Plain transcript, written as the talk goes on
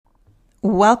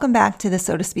Welcome back to the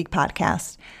So to Speak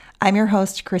podcast. I'm your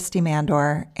host, Kristy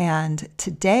Mandour, and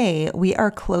today we are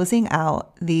closing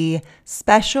out the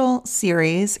special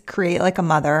series, Create Like a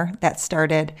Mother, that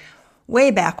started way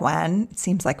back when. It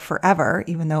seems like forever,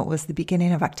 even though it was the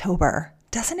beginning of October.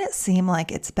 Doesn't it seem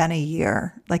like it's been a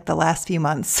year, like the last few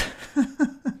months?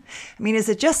 I mean, is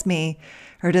it just me,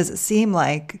 or does it seem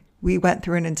like we went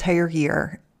through an entire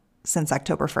year since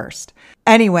October 1st?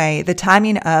 Anyway, the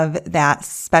timing of that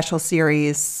special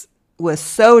series was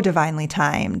so divinely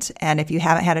timed. And if you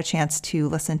haven't had a chance to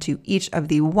listen to each of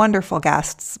the wonderful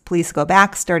guests, please go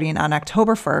back starting on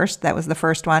October 1st. That was the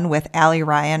first one with Allie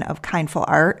Ryan of Kindful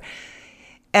Art.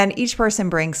 And each person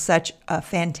brings such a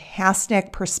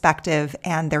fantastic perspective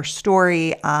and their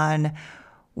story on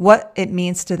what it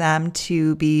means to them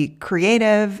to be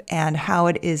creative and how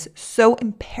it is so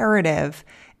imperative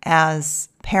as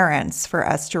parents for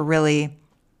us to really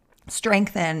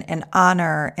strengthen and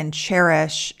honor and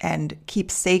cherish and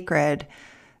keep sacred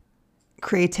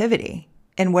creativity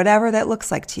in whatever that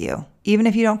looks like to you. Even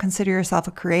if you don't consider yourself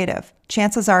a creative,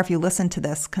 chances are if you listen to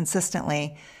this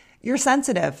consistently, you're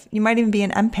sensitive. You might even be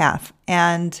an empath.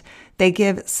 And they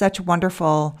give such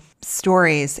wonderful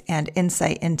stories and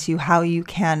insight into how you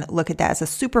can look at that as a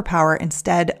superpower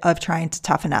instead of trying to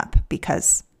toughen up,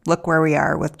 because look where we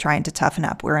are with trying to toughen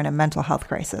up. We're in a mental health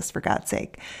crisis, for God's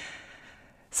sake.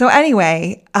 So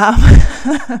anyway,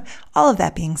 all of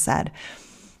that being said,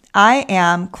 I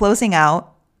am closing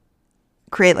out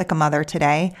Create Like a Mother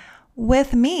today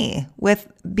with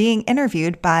being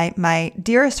interviewed by my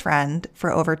dearest friend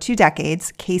for over 2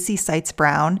 decades, Kaysie Seitz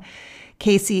Brown.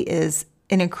 Kaysie is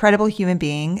an incredible human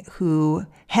being who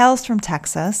hails from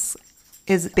Texas,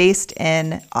 is based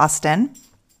in Austin,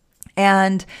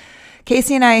 and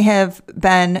Kaysie and I have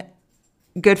been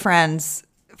good friends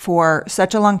for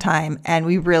such a long time, and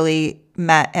we really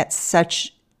met at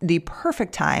such the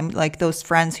perfect time, like those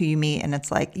friends who you meet and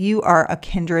it's like, you are a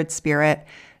kindred spirit,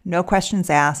 no questions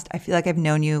asked. I feel like I've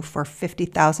known you for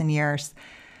 50,000 years.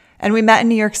 And we met in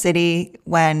New York City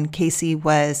when Kaysie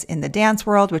was in the dance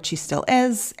world, which she still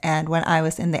is, and when I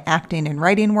was in the acting and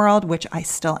writing world, which I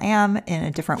still am in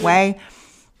a different way.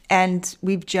 And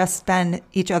we've just been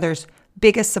each other's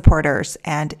biggest supporters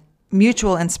and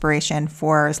mutual inspiration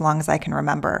for as long as I can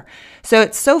remember. So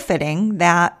it's so fitting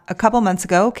that a couple months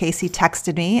ago, Kaysie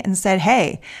texted me and said,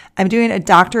 "Hey, I'm doing a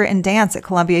doctorate in dance at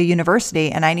Columbia University,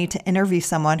 and I need to interview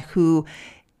someone who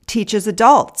teaches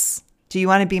adults. Do you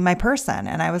want to be my person?"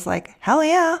 And I was like, hell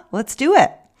yeah, let's do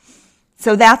it.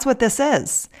 So that's what this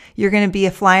is. You're going to be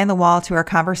a fly on the wall to our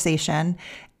conversation.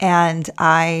 And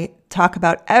I talk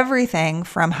about everything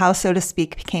from how So to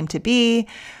Speak came to be.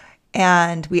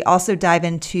 And we also dive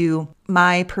into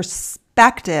my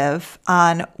perspective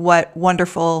on what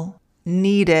wonderful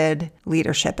needed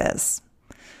leadership is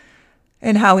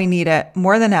and how we need it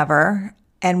more than ever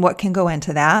and what can go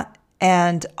into that.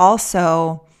 And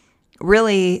also,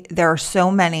 really, there are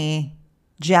so many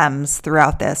gems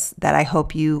throughout this that I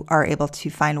hope you are able to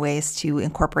find ways to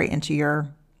incorporate into your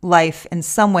life in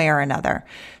some way or another.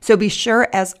 So be sure,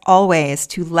 as always,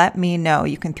 to let me know.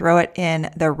 You can throw it in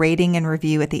the rating and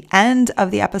review at the end of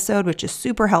the episode, which is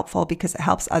super helpful because it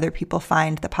helps other people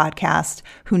find the podcast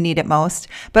who need it most.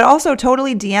 But also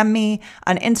totally DM me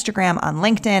on Instagram, on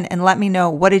LinkedIn, and let me know,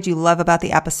 what did you love about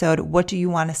the episode? What do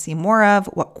you want to see more of?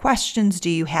 What questions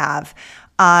do you have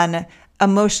on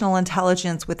emotional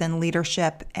intelligence within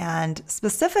leadership? And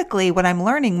specifically, what I'm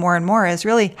learning more and more is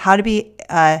really how to be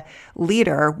a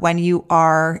leader when you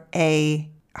are a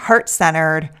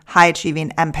heart-centered,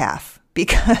 high-achieving empath.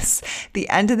 Because at the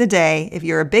end of the day, if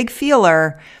you're a big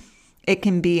feeler, it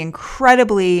can be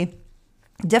incredibly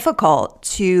difficult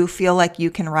to feel like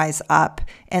you can rise up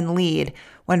and lead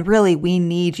when really we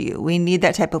need you. We need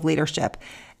that type of leadership.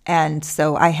 And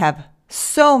so I have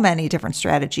so many different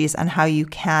strategies on how you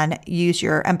can use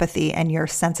your empathy and your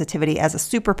sensitivity as a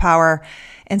superpower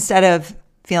instead of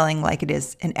feeling like it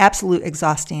is an absolute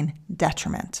exhausting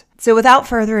detriment. So without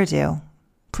further ado,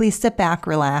 please sit back,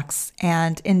 relax,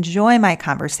 and enjoy my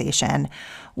conversation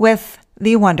with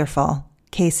the wonderful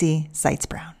Kaysie Seitz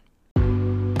Brown.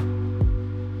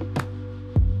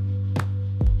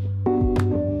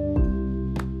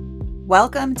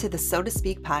 Welcome to the So to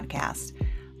Speak podcast.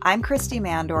 I'm Kristy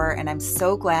Mandour, and I'm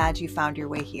so glad you found your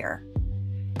way here.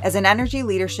 As an energy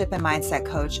leadership and mindset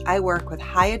coach, I work with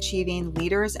high-achieving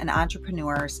leaders and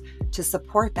entrepreneurs to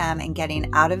support them in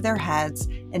getting out of their heads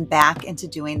and back into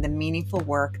doing the meaningful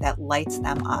work that lights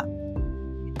them up.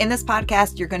 In this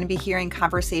podcast, you're going to be hearing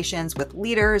conversations with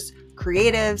leaders,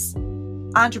 creatives,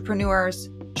 entrepreneurs,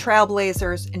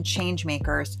 trailblazers, and change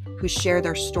makers who share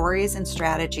their stories and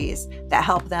strategies that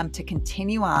help them to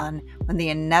continue on when the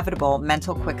inevitable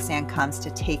mental quicksand comes to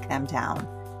take them down.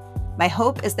 My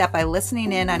hope is that by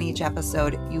listening in on each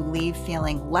episode, you leave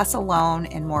feeling less alone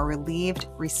and more relieved,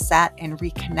 reset, and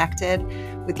reconnected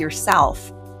with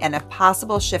yourself, and a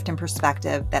possible shift in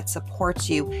perspective that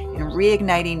supports you in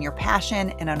reigniting your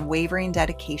passion and unwavering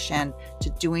dedication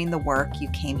to doing the work you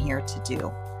came here to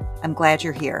do. I'm glad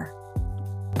you're here.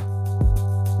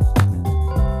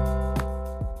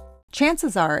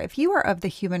 Chances are, if you are of the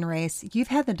human race, you've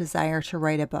had the desire to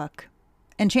write a book.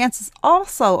 And chances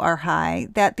also are high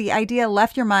that the idea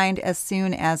left your mind as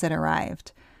soon as it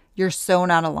arrived. You're so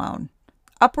not alone.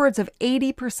 Upwards of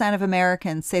 80% of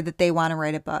Americans say that they want to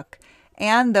write a book.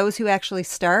 And those who actually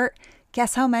start,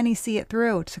 guess how many see it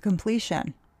through to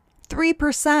completion?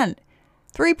 3%.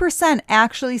 3%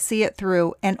 actually see it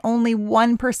through, and only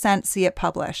 1% see it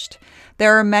published.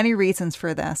 There are many reasons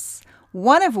for this.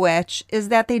 One of which is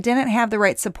that they didn't have the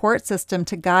right support system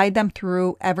to guide them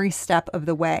through every step of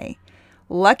the way.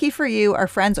 Lucky for you, our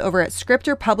friends over at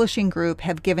Scripter Publishing Group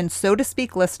have given So to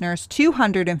Speak listeners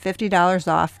 $250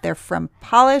 off their From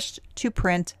Polished to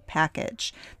Print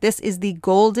package. This is the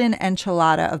golden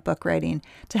enchilada of book writing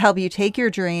to help you take your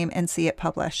dream and see it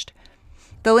published.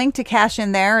 The link to cash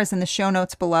in there is in the show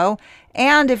notes below.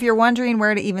 And if you're wondering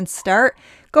where to even start,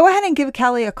 go ahead and give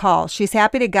Kelly a call. She's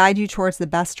happy to guide you towards the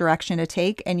best direction to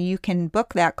take, and you can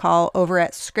book that call over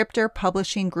at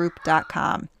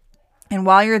scripterpublishinggroup.com. And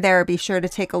while you're there, be sure to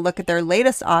take a look at their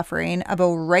latest offering of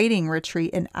a writing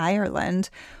retreat in Ireland,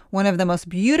 one of the most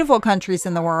beautiful countries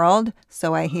in the world,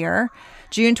 so I hear,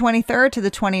 June 23rd to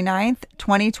the 29th,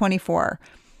 2024.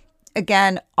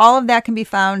 Again, all of that can be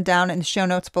found down in the show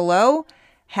notes below.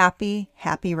 Happy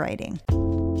writing.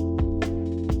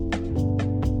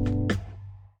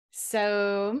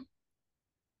 So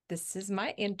this is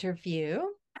my interview.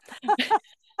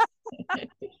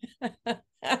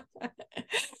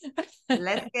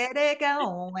 Let's get it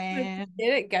going. Let's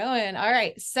get it going. All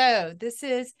right. So this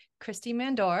is Kristy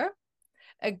Mandour,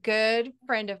 a good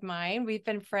friend of mine. We've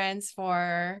been friends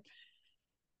for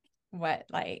what,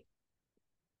 like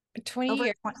 20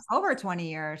 years? Over 20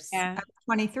 years. Yeah. I'm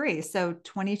 23, so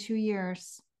 22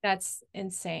 years. That's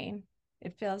insane.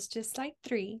 It feels just like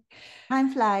 3.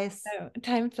 Time flies.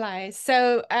 Time flies.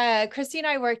 So Kristy and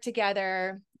I worked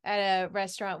together at a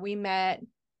restaurant. We met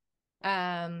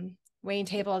waiting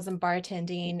tables and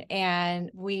bartending,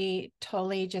 and we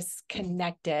totally just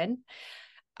connected.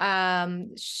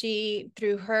 She,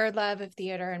 through her love of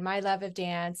theater and my love of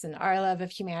dance and our love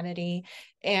of humanity.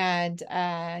 And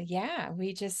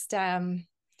we've just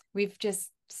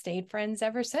stayed friends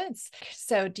ever since.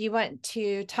 So do you want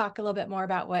to talk a little bit more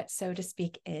about what So to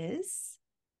Speak is?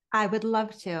 I would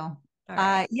love to. All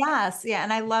right. Yes. Yeah.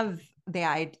 And I love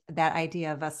that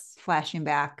idea of us flashing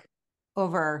back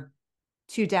over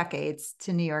 2 decades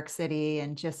to New York City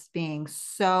and just being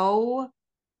so,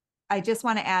 I just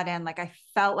want to add in, like, I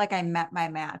felt like I met my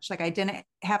match. Like I didn't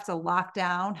have to lock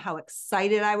down how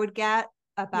excited I would get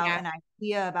about an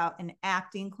idea, about an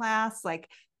acting class. Like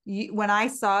when I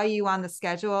saw you on the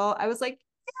schedule, I was like,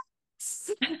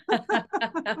 yes.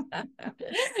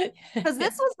 Because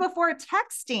this was before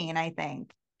texting, I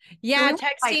think. Yeah, so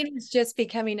texting is just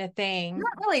becoming a thing.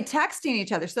 Not really texting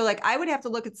each other. So like I would have to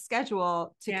look at the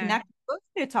schedule to connect.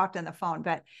 We talked on the phone,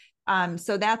 but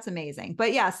so that's amazing.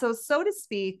 But yeah, so to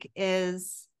speak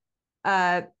is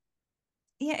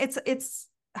it's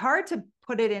hard to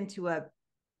put it into a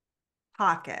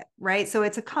pocket, right? So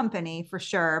it's a company for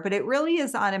sure, but it really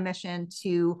is on a mission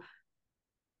to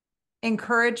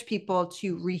encourage people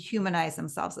to rehumanize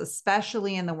themselves,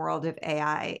 especially in the world of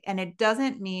AI. And it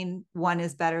doesn't mean one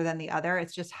is better than the other.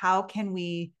 It's just how can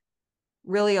we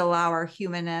really allow our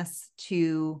humanness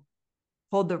to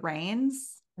hold the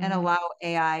reins and allow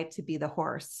AI to be the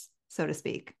horse, so to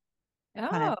speak.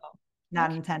 Kind of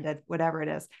not intended, whatever it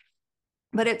is.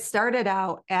 But it started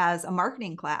out as a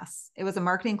marketing class. It was a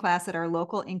marketing class at our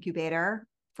local incubator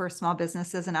for small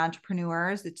businesses and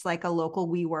entrepreneurs. It's like a local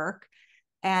WeWork.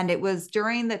 And it was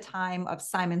during the time of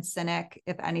Simon Sinek.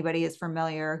 If anybody is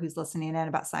familiar who's listening in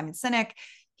about Simon Sinek,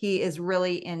 he is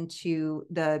really into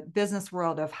the business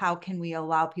world of how can we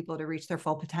allow people to reach their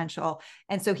full potential.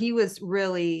 And so he was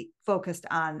really focused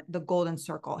on the golden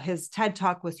circle. His TED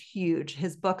Talk was huge.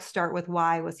 His book, Start With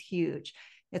Why, was huge.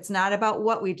 It's not about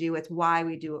what we do, it's why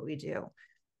we do what we do.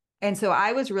 And so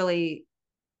I was really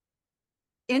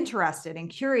interested and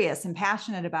curious and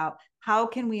passionate about how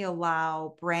can we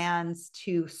allow brands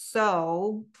to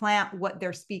plant what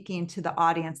they're speaking to the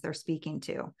audience they're speaking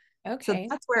to. Okay. So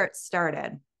that's where it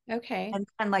started. Okay.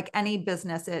 And like any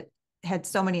business, it had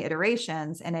so many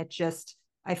iterations, and it just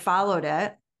I followed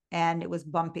it, and it was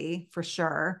bumpy for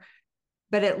sure,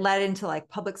 but it led into like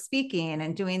public speaking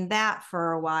and doing that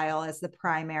for a while as the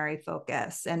primary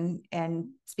focus, and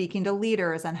speaking to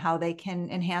leaders on how they can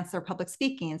enhance their public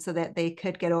speaking so that they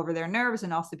could get over their nerves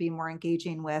and also be more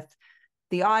engaging with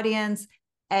the audience.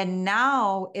 And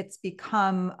now it's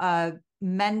become a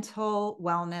mental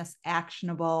wellness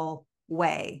actionable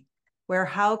way where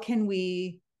how can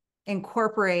we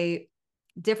incorporate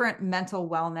different mental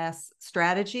wellness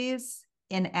strategies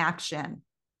in action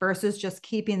versus just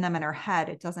keeping them in our head.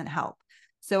 It doesn't help.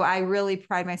 So I really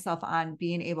pride myself on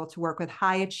being able to work with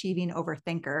high achieving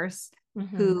overthinkers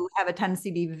who have a tendency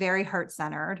to be very heart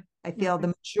centered. I feel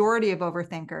the majority of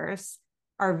overthinkers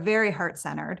are very heart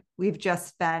centered. We've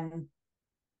just been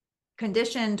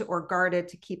conditioned or guarded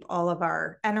to keep all of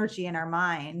our energy in our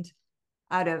mind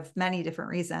out of many different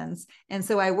reasons. And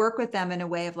so I work with them in a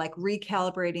way of like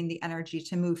recalibrating the energy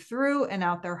to move through and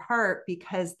out their heart,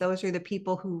 because those are the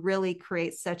people who really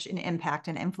create such an impact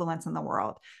and influence in the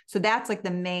world. So that's like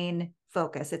the main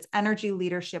focus. It's energy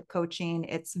leadership coaching,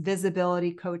 it's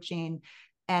visibility coaching,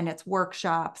 and it's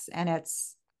workshops, and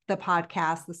it's the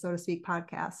podcast, the So to Speak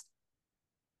podcast.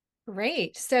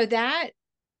 Great. So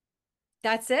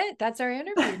that's it. That's our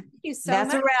interview. Thank you so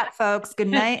That's much. a wrap, folks. Good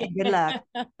night and good luck.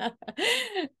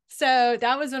 So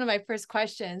that was one of my first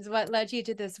questions. What led you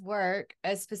to this work,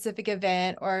 a specific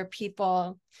event, or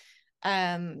people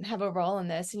have a role in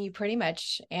this? And you pretty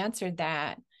much answered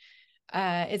that.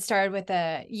 It started with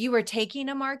you were taking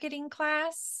a marketing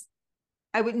class?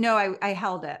 I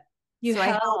held it. I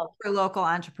held for local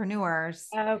entrepreneurs.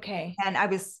 Okay. And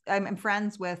I'm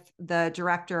friends with the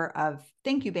director of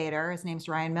Thinkubator. His name's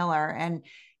Ryan Miller. And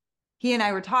he and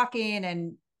I were talking,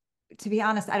 and to be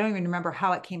honest, I don't even remember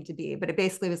how it came to be, but it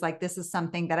basically was like, this is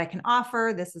something that I can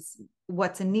offer. This is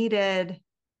what's needed.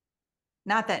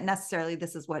 Not that necessarily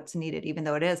this is what's needed, even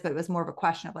though it is, but it was more of a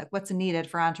question of like, what's needed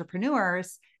for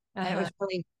entrepreneurs. And it was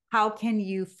really, how can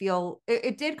you feel,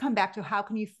 it did come back to how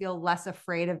can you feel less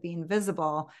afraid of being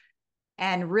visible?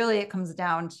 And really it comes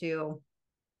down to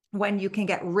when you can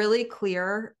get really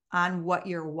clear on what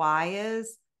your why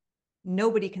is,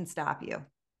 nobody can stop you.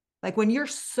 Like when you're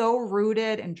so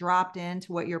rooted and dropped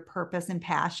into what your purpose and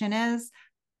passion is,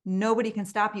 nobody can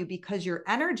stop you, because your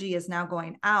energy is now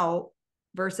going out,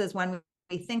 versus when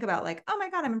we think about like, oh my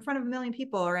God, I'm in front of a million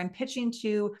people, or I'm pitching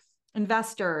to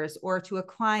investors or to a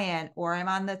client, or I'm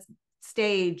on the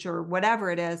stage or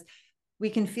whatever it is, we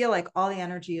can feel like all the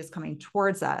energy is coming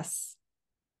towards us.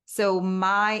 So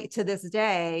to this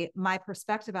day, my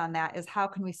perspective on that is how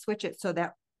can we switch it so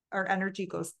that our energy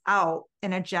goes out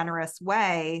in a generous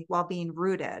way while being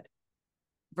rooted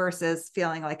versus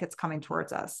feeling like it's coming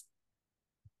towards us.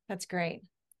 That's great.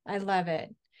 I love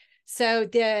it. So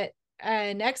the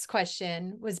next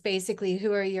question was basically,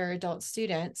 who are your adult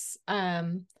students?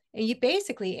 And you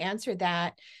basically answered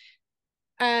that.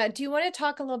 Do you want to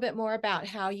talk a little bit more about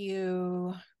how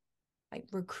you like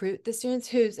recruit the students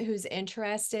who's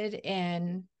interested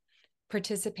in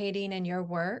participating in your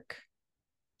work?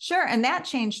 Sure. And that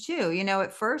changed too.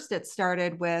 At first it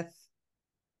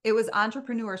was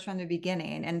entrepreneurs from the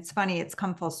beginning. And it's funny, it's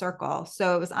come full circle.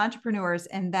 So it was entrepreneurs.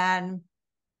 And then,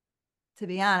 to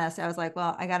be honest, I was like,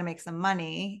 well, I got to make some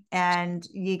money, and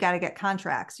you got to get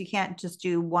contracts. You can't just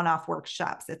do one-off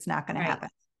workshops. It's not going to happen.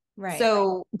 Right.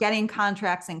 So getting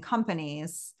contracts in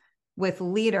companies with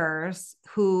leaders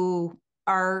who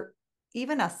are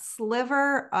even a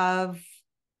sliver of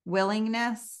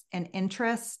willingness and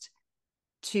interest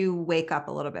to wake up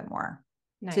a little bit more,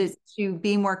 nice. to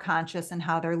be more conscious in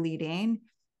how they're leading.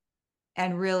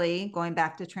 And really going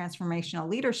back to transformational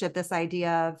leadership, this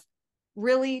idea of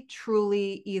really,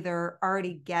 truly either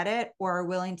already get it or are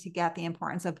willing to get the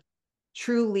importance of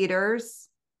true leaders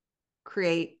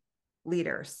create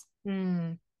leaders.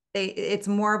 It's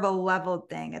more of a leveled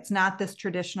thing. It's not this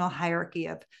traditional hierarchy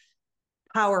of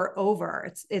power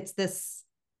over. It's this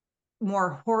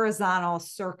more horizontal,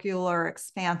 circular,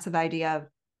 expansive idea of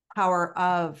power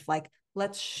of like,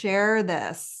 let's share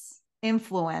this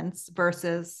influence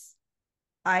versus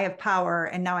I have power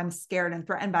and now I'm scared and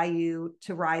threatened by you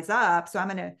to rise up. So I'm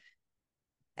going to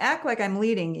act like I'm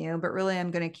leading you, but really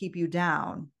I'm going to keep you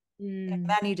down in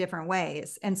many different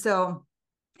ways. And so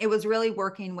it was really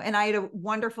working. And I had a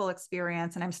wonderful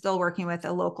experience, and I'm still working with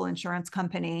a local insurance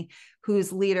company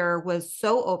whose leader was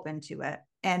so open to it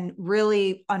and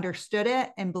really understood it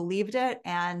and believed it.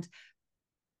 And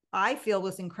I feel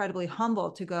was incredibly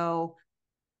humble to go,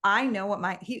 I know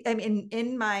what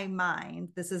in my mind,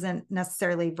 this isn't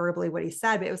necessarily verbally what he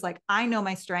said, but it was like, I know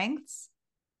my strengths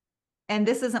and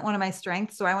this isn't one of my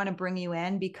strengths. So I want to bring you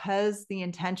in because the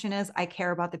intention is I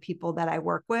care about the people that I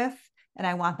work with and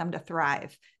I want them to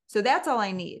thrive. So that's all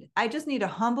I need. I just need a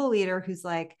humble leader who's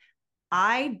like,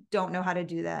 I don't know how to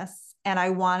do this, and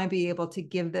I want to be able to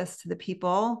give this to the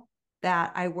people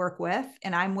that I work with.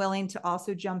 And I'm willing to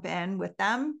also jump in with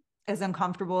them, as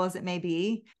uncomfortable as it may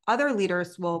be. Other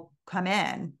leaders will come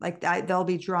in, like they'll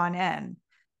be drawn in,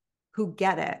 who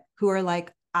get it, who are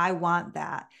like, I want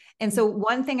that. And so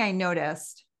one thing I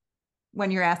noticed when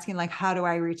you're asking, like, how do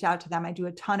I reach out to them? I do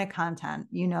a ton of content.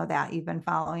 You know that you've been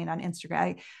following on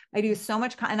Instagram. I do so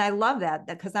much and I love that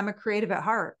because I'm a creative at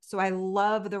heart. So I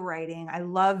love the writing. I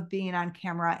love being on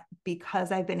camera because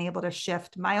I've been able to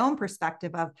shift my own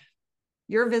perspective of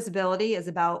your visibility is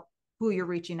about who you're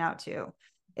reaching out to.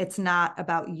 It's not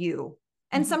about you.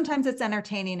 And sometimes it's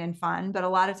entertaining and fun, but a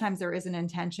lot of times there is an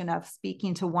intention of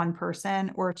speaking to one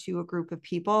person or to a group of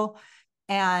people.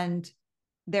 And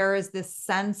there is this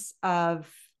sense of,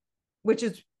 which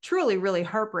is truly really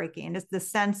heartbreaking, is the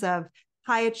sense of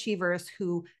high achievers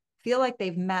who feel like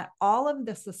they've met all of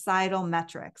the societal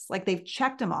metrics, like they've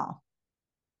checked them all,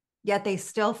 yet they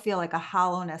still feel like a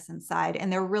hollowness inside,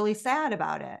 and they're really sad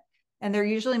about it. And they're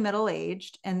usually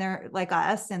middle-aged, and they're like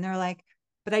us, and they're like,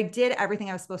 but I did everything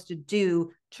I was supposed to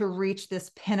do to reach this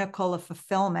pinnacle of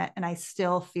fulfillment, and I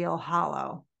still feel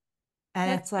hollow.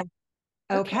 And it's like,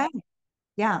 okay.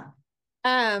 Yeah.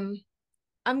 I'm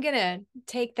gonna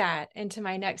take that into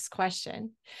my next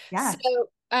question. Yeah. So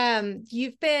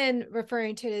you've been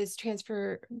referring to it as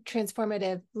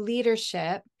transformative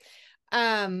leadership.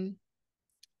 And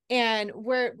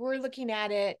we're looking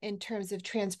at it in terms of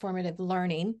transformative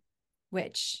learning,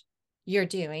 which you're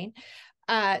doing.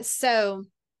 So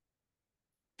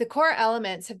the core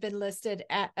elements have been listed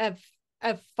of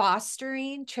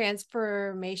fostering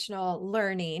transformational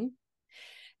learning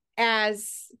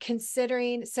as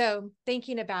considering, so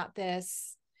thinking about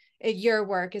this, your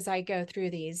work as I go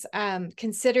through these,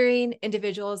 considering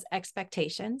individuals'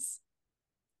 expectations,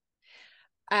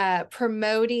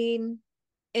 promoting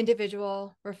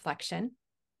individual reflection,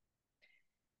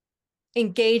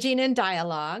 engaging in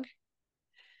dialogue,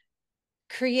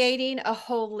 creating a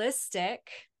holistic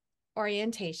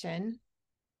orientation,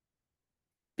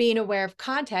 being aware of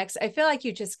context. I feel like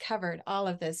you just covered all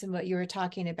of this in what you were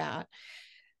talking about,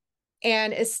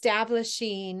 and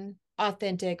establishing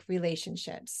authentic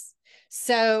relationships.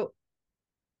 So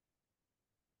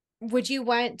would you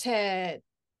want to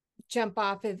jump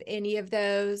off of any of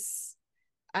those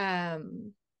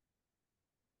and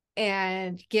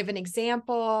give an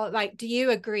example? Like, do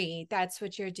you agree that's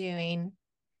what you're doing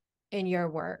in your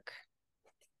work?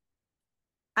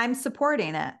 I'm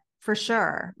supporting it for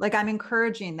sure. Like, I'm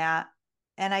encouraging that.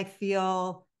 And I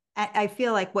feel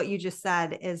like what you just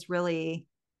said is really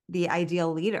the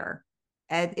ideal leader.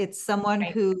 It's someone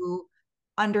who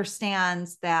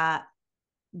understands that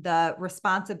the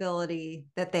responsibility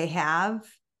that they have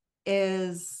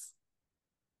is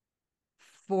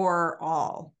for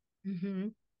all.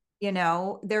 You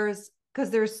know, there's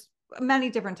many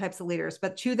different types of leaders,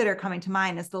 but two that are coming to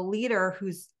mind is the leader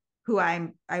who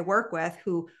I work with,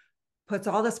 who puts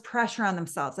all this pressure on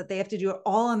themselves that they have to do it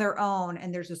all on their own.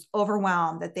 And there's this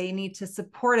overwhelm that they need to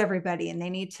support everybody, and they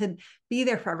need to be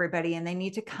there for everybody, and they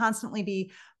need to constantly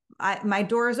be, my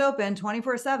door is open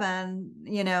 24/7,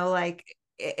 you know, like,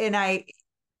 and I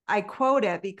quote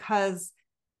it because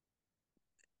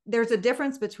there's a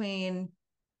difference between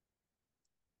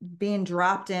being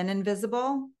dropped in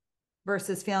invisible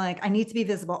versus feeling like I need to be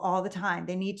visible all the time.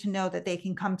 They need to know that they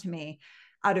can come to me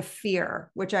out of fear,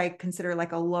 which I consider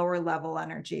like a lower level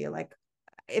energy. Like,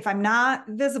 if I'm not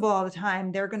visible all the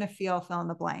time, they're going to feel fill in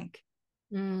the blank.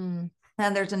 And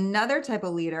there's another type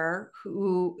of leader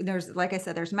who, there's, like I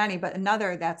said, there's many, but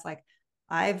another that's like,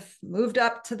 I've moved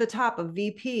up to the top of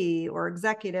VP or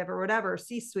executive or whatever,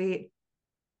 C-suite.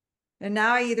 And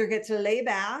now I either get to lay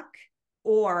back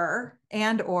or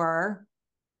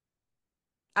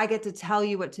I get to tell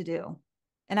you what to do.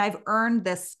 And I've earned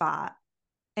this spot.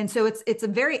 And so it's a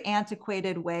very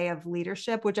antiquated way of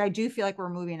leadership, which I do feel like we're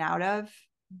moving out of,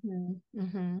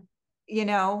 you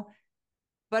know,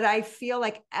 but I feel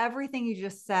like everything you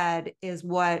just said is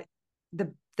what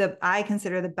the I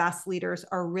consider the best leaders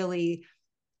are really,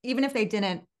 even if they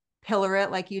didn't pillar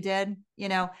it like you did, you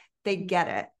know, they get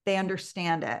it, they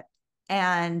understand it,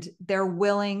 and they're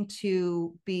willing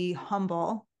to be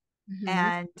humble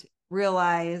and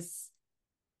realize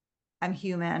I'm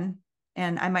human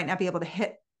and I might not be able to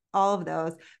hit all of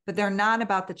those, but they're not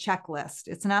about the checklist.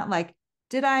 It's not like,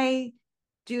 did I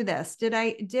do this? Did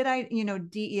I, you know,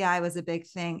 DEI was a big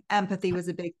thing. Empathy was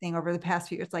a big thing over the past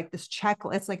few years. Like this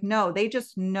checklist, it's like, no, they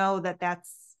just know that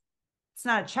it's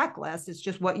not a checklist. It's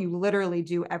just what you literally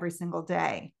do every single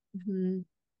day.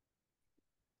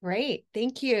 Great.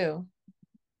 Thank you.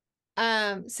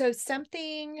 So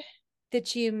something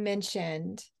that you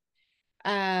mentioned,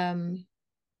 I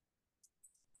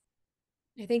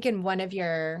think in one of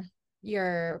your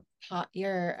like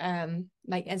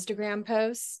Instagram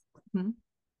posts, Mm-hmm.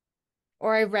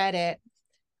 or I read it.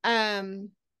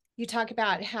 You talk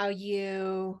about how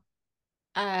you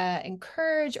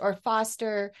encourage or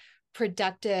foster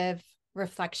productive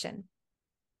reflection.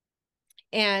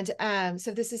 And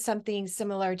so this is something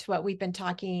similar to what we've been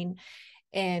talking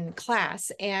in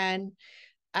class. And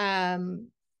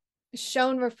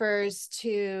shown refers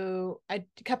to a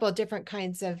couple of different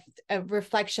kinds of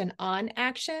reflection on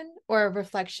action or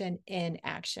reflection in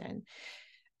action.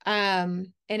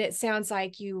 And it sounds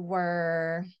like you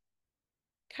were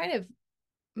kind of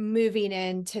moving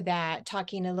into that,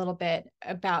 talking a little bit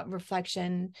about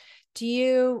reflection. Do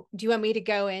you want me to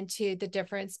go into the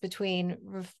difference between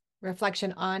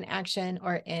reflection on action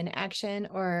or in action,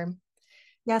 or?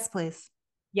 Yes, please.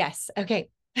 Yes. Okay.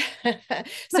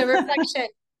 So reflection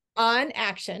on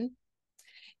action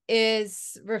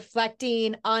is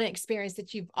reflecting on experience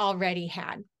that you've already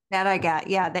had. That I got.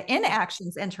 Yeah. The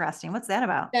inaction's interesting. What's that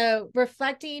about? So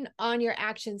reflecting on your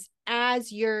actions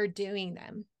as you're doing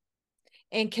them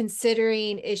and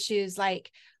considering issues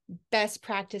like best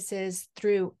practices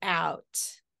throughout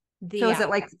So the is it act.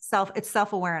 like it's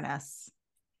self-awareness?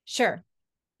 Sure.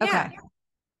 Yeah. Okay.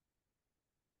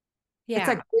 It's Yeah.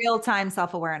 like real-time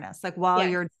self-awareness, like while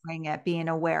Yes. you're doing it, being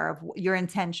aware of your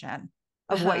intention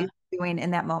of what Uh-huh. you're doing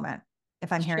in that moment,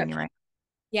 if I'm Sure. hearing you right.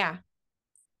 Yeah.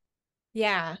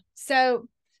 Yeah. So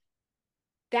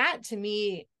that to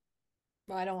me,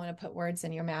 well, I don't want to put words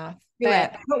in your mouth, Do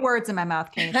it. but Put words in my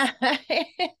mouth,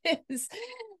 Kaysie. is-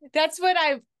 that's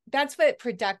what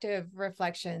productive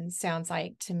reflection sounds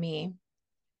like to me.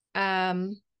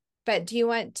 Um, but do you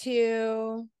want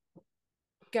to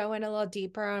go in a little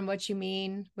deeper on what you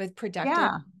mean with productive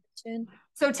Yeah. reflection?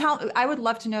 So I would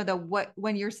love to know though,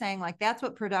 when you're saying like, that's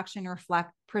what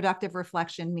productive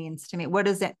reflection means to me. What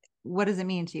does it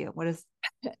mean to you? What is,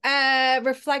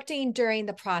 Reflecting during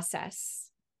the process,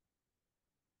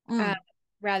 uh, mm,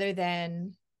 rather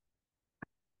than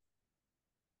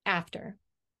after.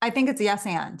 I think it's yes.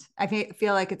 And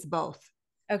feel like it's both.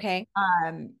 Okay.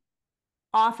 Um,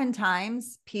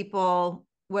 Oftentimes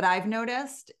what I've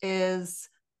noticed is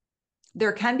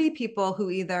there can be people who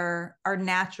either are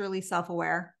naturally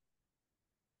self-aware.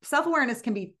 Self-awareness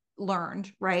can be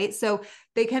learned, right? So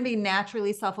they can be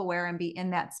naturally self-aware and be in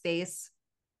that space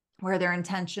where they're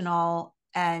intentional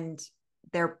and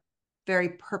they're very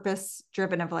purpose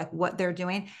driven of like what they're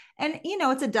doing. And,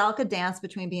 it's a delicate dance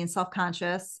between being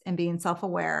self-conscious and being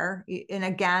self-aware. And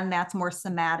again, that's more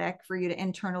somatic for you to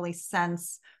internally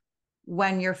sense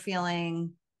when you're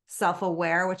feeling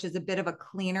self-aware, which is a bit of a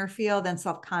cleaner feel than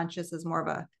self-conscious is more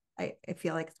of I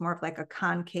feel like it's more of like a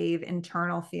concave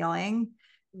internal feeling.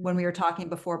 When we were talking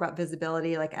before about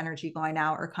visibility, like energy going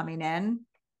out or coming in.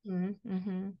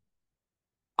 Mm-hmm.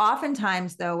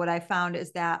 Oftentimes, though, what I found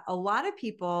is that a lot of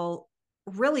people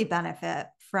really benefit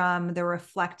from the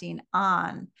reflecting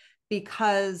on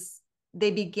because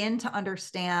they begin to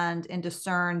understand and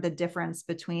discern the difference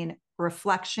between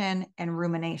reflection and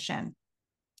rumination.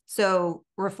 So,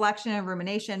 reflection and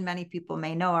rumination, many people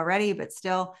may know already, but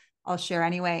still, I'll share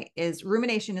anyway, is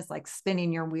rumination is like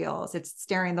spinning your wheels. It's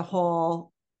staring the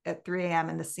hole at 3 a.m.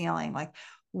 in the ceiling. Like,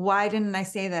 why didn't I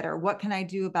say that? Or what can I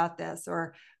do about this?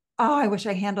 Or, oh, I wish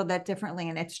I handled that differently.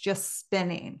 And it's just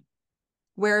spinning.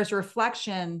 Whereas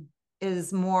reflection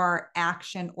is more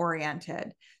action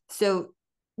oriented. So,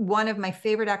 one of my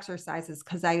favorite exercises,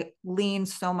 because I lean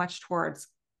so much towards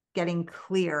getting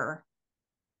clear,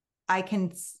 I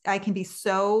can be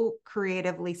so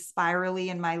creatively spirally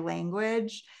in my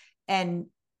language, and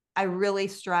I really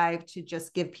strive to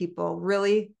just give people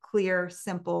really clear,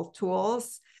 simple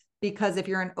tools, because if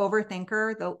you're an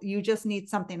overthinker, you just need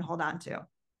something to hold on to.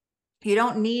 You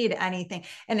don't need anything.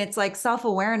 And it's like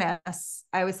self-awareness.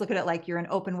 I always look at it like you're in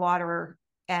open water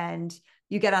and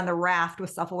you get on the raft with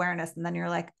self-awareness, and then you're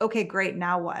like, okay, great,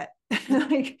 now what?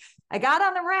 Like, I got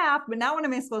on the raft, but now what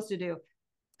am I supposed to do?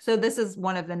 So this is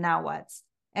one of the now what's,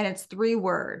 and it's 3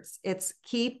 words. It's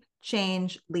keep,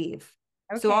 change, leave.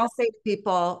 So Okay. I'll say to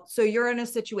people, so you're in a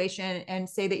situation and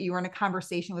say that you were in a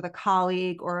conversation with a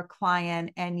colleague or a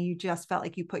client and you just felt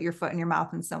like you put your foot in your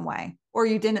mouth in some way, or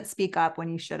you didn't speak up when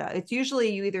you should have. It's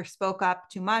usually you either spoke up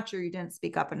too much or you didn't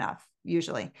speak up enough,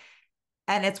 usually.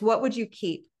 And it's what would you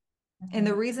keep? And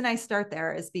the Mm-hmm. reason I start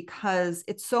there is because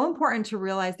it's so important to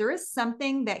realize there is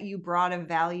something that you brought of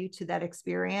value to that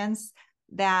experience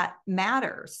that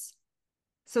matters.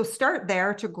 So start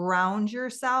there to ground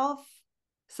yourself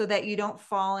so that you don't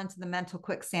fall into the mental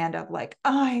quicksand of like,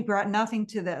 oh, I brought nothing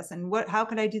to this. And how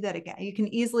could I do that again? You can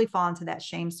easily fall into that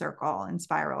shame circle and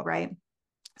spiral, right?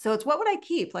 So it's what would I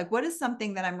keep? Like, what is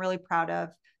something that I'm really proud of?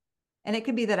 And it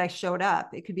could be that I showed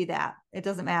up. It could be that. It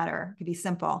doesn't matter. It could be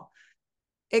simple.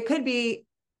 It could be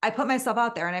I put myself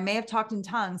out there and I may have talked in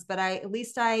tongues, but at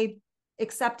least I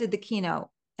accepted the keynote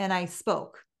and I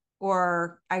spoke,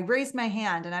 or I raised my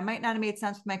hand and I might not have made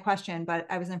sense with my question, but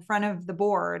I was in front of the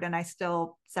board and I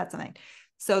still said something.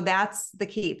 So that's the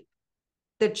keep.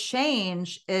 The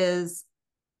change is,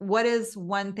 what is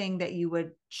one thing that you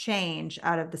would change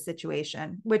out of the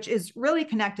situation, which is really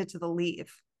connected to the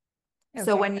leave. Okay.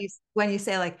 So when you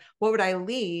say like, what would I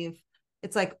leave?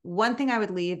 It's like one thing I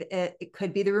would leave. It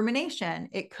could be the rumination.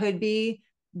 It could be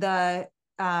the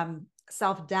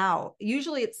self-doubt.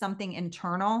 Usually it's something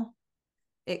internal.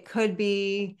 It could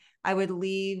be, I would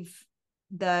leave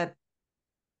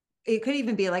it could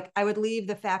even be like, I would leave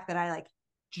the fact that I like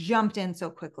jumped in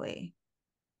so quickly.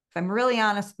 If I'm really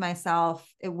honest with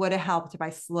myself, it would have helped if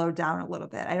I slowed down a little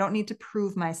bit. I don't need to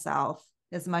prove myself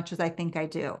as much as I think I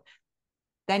do.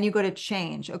 Then you go to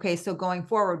change. Okay, so going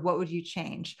forward, what would you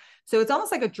change? So it's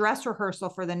almost like a dress rehearsal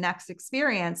for the next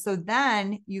experience. So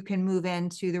then you can move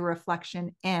into the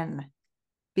reflection in,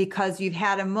 because you've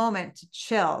had a moment to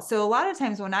chill. So a lot of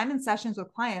times when I'm in sessions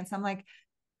with clients, I'm like,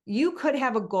 you could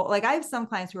have a goal. Like I have some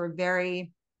clients who are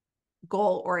very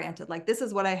goal oriented. Like, this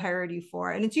is what I hired you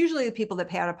for. And it's usually the people that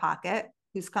pay out of pocket,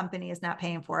 whose company is not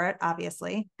paying for it.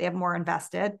 Obviously, they have more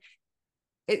invested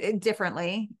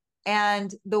differently.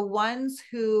 And the ones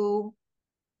whose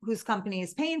company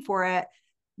is paying for it,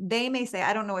 they may say,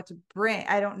 I don't know what to bring.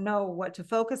 I don't know what to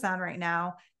focus on right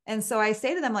now. And so I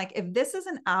say to them, like, if this is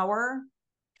an hour,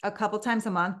 a couple times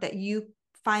a month that you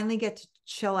finally get to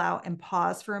chill out and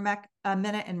pause for a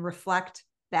minute and reflect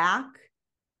back,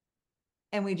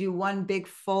 and we do one big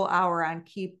full hour on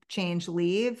keep, change,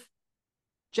 leave,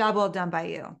 job well done by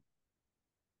you,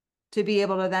 to be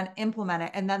able to then implement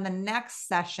it. And then the next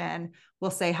session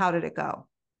will say, how did it go?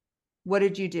 What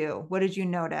did you do? What did you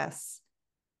notice?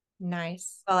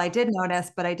 Nice. Well, I did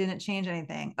notice, but I didn't change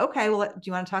anything. Okay, well, do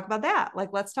you want to talk about that?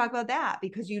 Like, let's talk about that,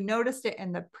 because you noticed it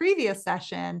in the previous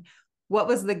session. What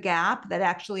was the gap that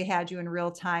actually had you in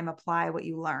real time apply what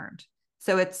you learned?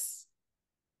 So it's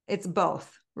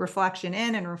both reflection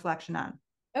in and reflection on.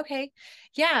 Okay.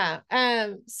 Yeah.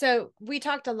 So we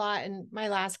talked a lot in my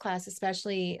last class,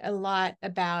 especially a lot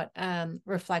about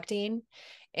reflecting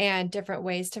and different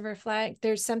ways to reflect.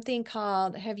 There's something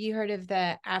called, have you heard of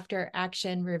the after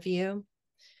action review?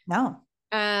 No.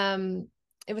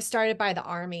 It was started by the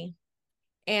Army.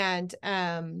 And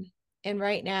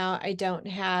right now I don't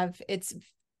have,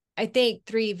 I think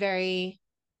 3 very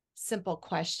simple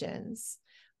questions.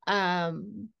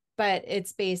 But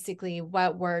it's basically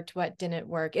what worked, what didn't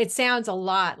work. It sounds a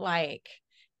lot like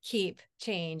keep,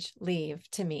 change, leave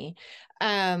to me.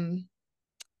 And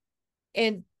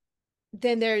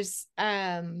then there's,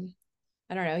 I don't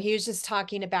know, he was just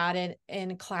talking about it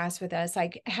in class with us,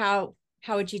 like how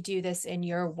would you do this in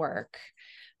your work?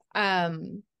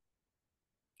 And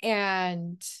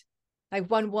like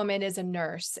one woman is a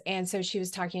nurse. And so she was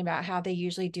talking about how they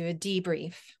usually do a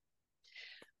debrief.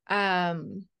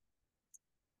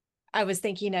 I was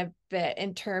thinking of it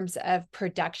in terms of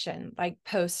production, like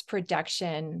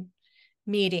post-production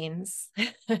meetings.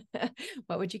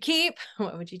 What would you keep?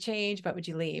 What would you change? What would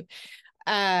you leave?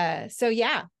 So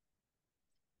yeah,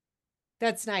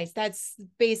 that's nice. That's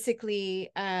basically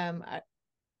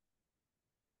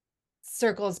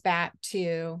circles back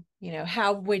to,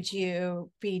 how would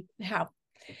you be,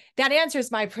 that answers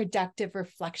my productive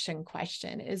reflection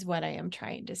question, is what I am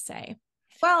trying to say.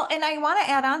 Well, and I want to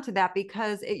add on to that,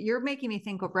 because you're making me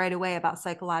think right away about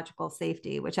psychological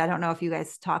safety, which I don't know if you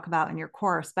guys talk about in your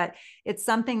course, but it's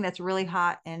something that's really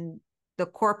hot in the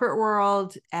corporate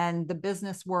world and the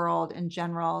business world in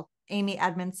general. Amy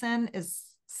Edmondson is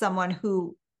someone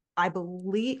who I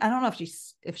believe, I don't know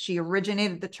if she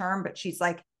originated the term, but she's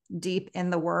like deep in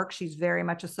the work. She's very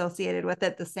much associated with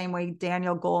it, the same way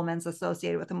Daniel Goleman's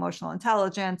associated with emotional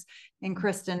intelligence, and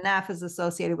Kristen Neff is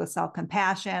associated with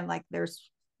self-compassion. Like, there's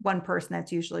one person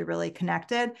that's usually really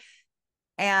connected.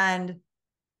 And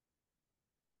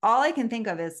all I can think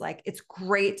of is like, it's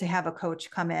great to have a coach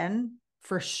come in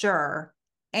for sure.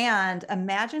 And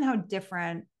imagine how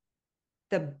different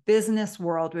the business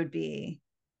world would be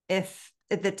if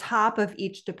at the top of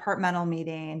each departmental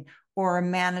meeting or a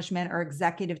management or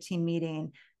executive team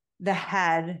meeting, the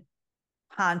head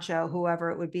honcho, whoever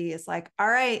it would be, is like, all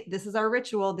right, this is our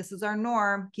ritual. This is our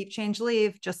norm. Keep, change,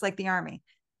 leave, just like the Army.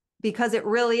 Because it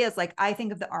really is like, I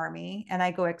think of the Army and I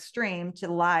go extreme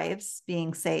to lives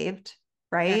being saved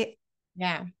Yeah. right?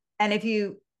 Yeah. And if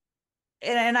you,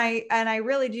 and I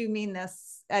really do mean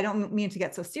this, I don't mean to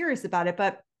get so serious about it,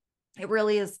 but it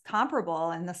really is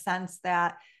comparable in the sense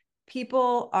that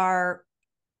people are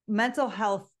mental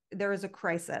health. There is a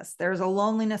crisis. There's a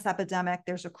loneliness epidemic.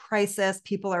 There's a crisis.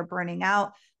 People are burning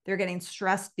out. They're getting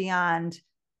stressed beyond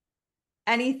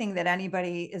anything that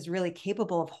anybody is really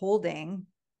capable of holding.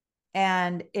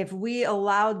 And if we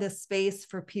allowed this space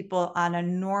for people on a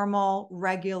normal,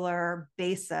 regular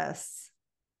basis,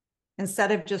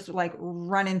 instead of just like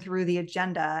running through the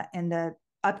agenda and the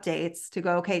updates to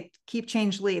go, okay, keep,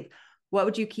 change, leave. What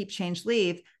would you keep, change,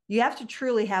 leave? You have to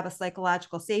truly have a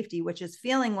psychological safety, which is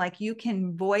feeling like you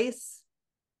can voice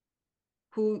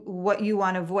what you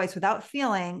want to voice without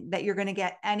feeling that you're going to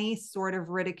get any sort of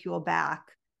ridicule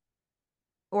back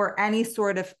or any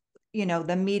sort of,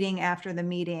 the meeting after the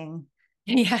meeting.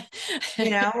 Yeah.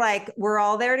 Like we're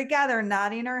all there together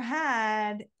nodding our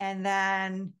head. And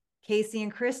then Kaysie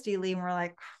and Kristy leave and we're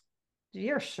like, did you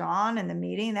hear Sean in the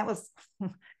meeting? That was, I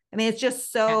mean, it's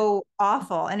just Yeah. so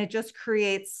awful. And it just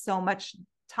creates so much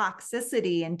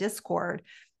toxicity and discord.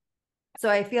 So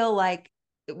I feel like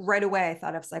right away I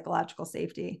thought of psychological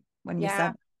safety when you Yeah.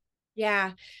 said.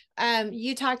 Yeah.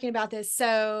 You talking about this.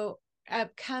 So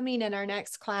upcoming in our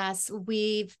next class,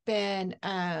 we've been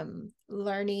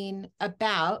learning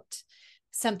about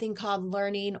something called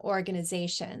learning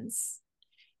organizations.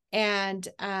 And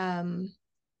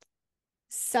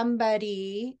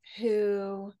somebody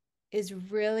who is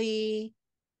really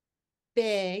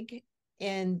big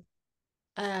in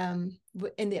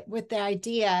with the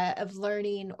idea of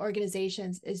learning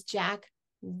organizations is Jack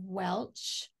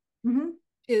Welch, Mm-hmm.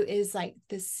 who is like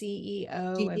the CEO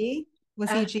of GE?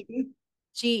 Was he GE?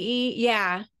 GE.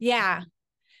 Yeah, yeah.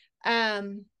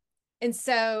 Um, and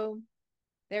so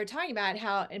they're talking about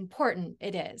how important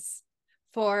it is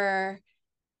for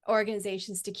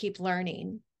organizations to keep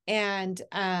learning and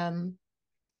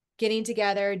getting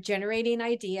together, generating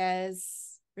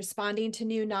ideas, responding to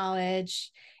new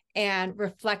knowledge, and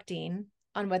reflecting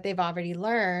on what they've already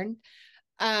learned.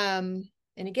 And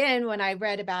again, when I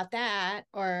read about that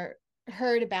or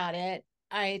heard about it,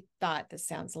 I thought this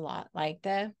sounds a lot like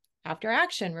the after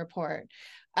action report.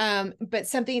 But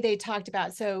something they talked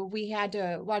about, so we had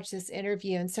to watch this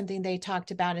interview, and something they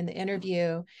talked about in the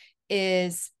interview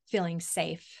is feeling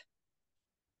safe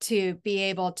to be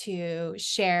able to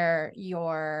share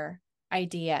your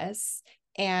ideas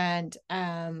and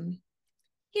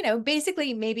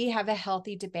basically maybe have a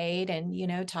healthy debate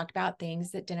and talk about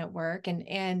things that didn't work,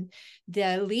 and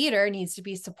the leader needs to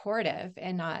be supportive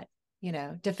and not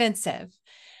defensive,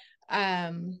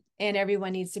 and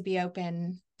everyone needs to be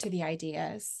open to the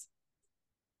ideas.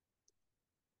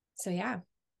 So yeah,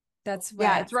 that's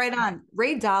Yeah, what. it's right on.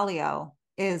 Ray Dalio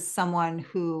is someone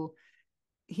who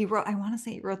I want to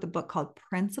say he wrote the book called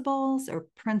Principles or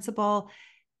Principle.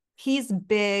 He's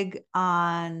big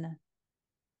on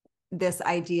this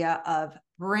idea of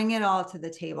bring it all to the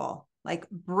table, like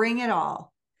bring it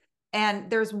all. And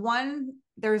there's one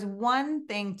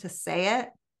thing to say it,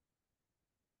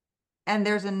 and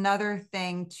there's another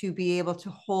thing to be able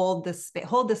to hold the space.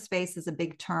 Hold the space is a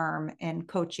big term in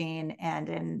coaching and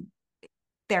in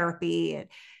therapy.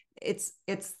 It's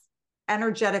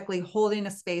energetically holding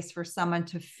a space for someone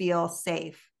to feel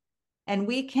safe. And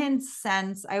we can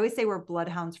sense, I always say we're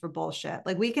bloodhounds for bullshit.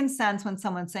 Like we can sense when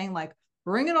someone's saying like,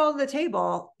 bring it all to the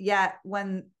table. Yet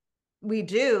when we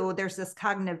do, there's this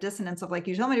cognitive dissonance of like,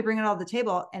 you told me to bring it all to the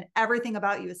table. And everything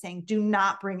about you is saying, do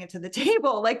not bring it to the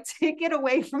table. Like take it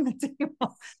away from the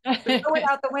table, throw it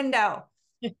out the window.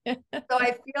 So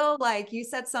I feel like you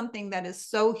said something that is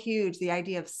so huge, the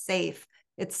idea of safe.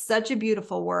 It's such a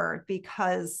beautiful word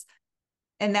because,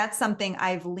 and that's something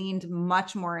I've leaned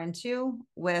much more into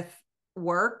with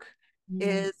work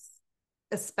is,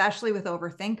 especially with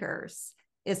overthinkers,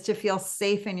 is to feel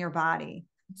safe in your body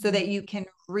so that you can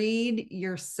read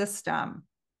your system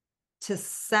to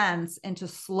sense and to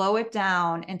slow it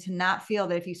down and to not feel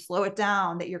that if you slow it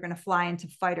down that you're going to fly into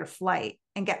fight or flight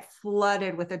and get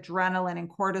flooded with adrenaline and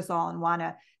cortisol and want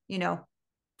to,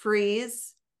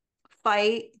 freeze,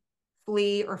 fight,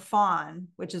 flee, or fawn,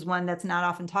 which is one that's not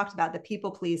often talked about, the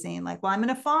people pleasing, like, well, I'm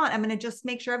going to fawn. I'm going to just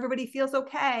make sure everybody feels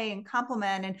okay and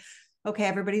compliment and okay,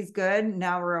 everybody's good.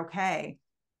 Now we're okay.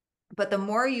 But the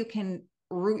more you can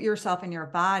root yourself in your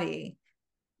body,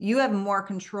 you have more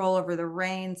control over the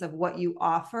reins of what you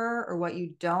offer or what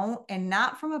you don't, and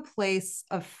not from a place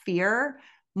of fear,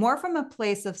 more from a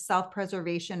place of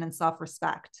self-preservation and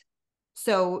self-respect.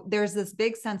 So there's this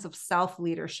big sense of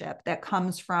self-leadership that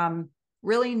comes from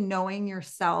really knowing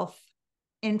yourself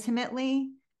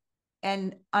intimately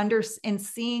and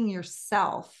seeing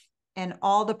yourself and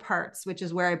all the parts, which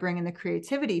is where I bring in the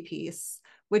creativity piece,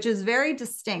 which is very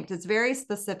distinct. It's very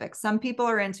specific. Some people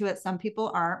are into it. Some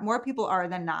people aren't. More people are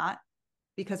than not,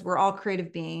 because we're all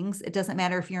creative beings. It doesn't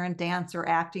matter if you're in dance or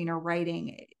acting or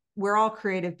writing. We're all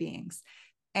creative beings.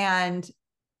 And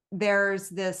there's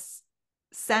this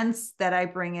sense that I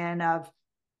bring in of,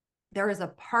 there is a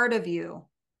part of you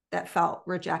that felt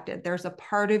rejected. There's a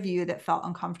part of you that felt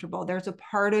uncomfortable. There's a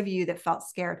part of you that felt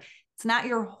scared. It's not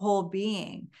your whole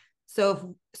being.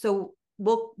 So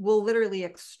we'll literally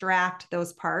extract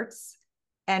those parts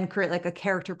and create like a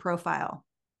character profile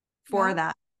for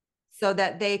that, so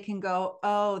that they can go,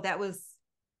 oh, that was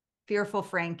fearful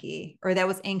Frankie, or that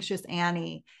was anxious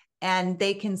Annie. And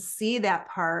they can see that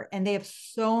part, and they have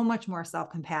so much more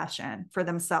self-compassion for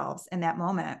themselves in that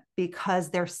moment, because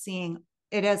they're seeing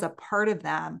it as a part of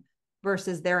them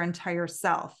versus their entire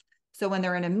self. So when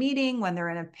they're in a meeting, when they're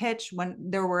in a pitch, when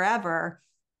they're wherever,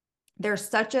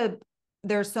 there's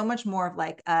so much more of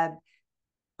like a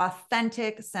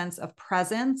authentic sense of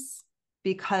presence,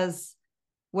 because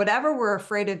whatever we're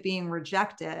afraid of being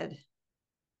rejected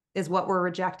is what we're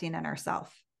rejecting in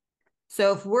ourselves.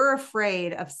 So if we're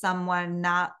afraid of someone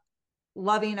not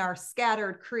loving our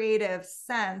scattered creative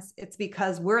sense, it's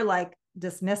because we're like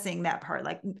dismissing that part,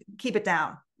 like keep it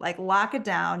down, like lock it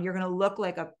down. You're going to look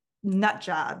like a nut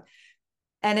job.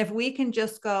 And if we can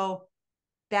just go,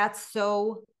 that's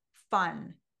so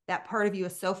fun. That part of you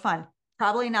is so fun.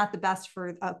 Probably not the best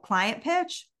for a client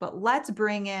pitch, but let's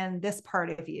bring in this part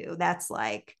of you that's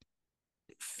like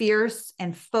fierce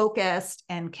and focused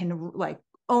and can like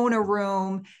own a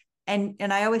room. And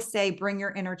I always say, bring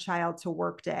your inner child to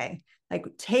work day. Like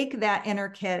take that inner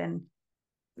kid. And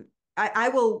I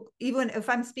will, even if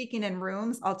I'm speaking in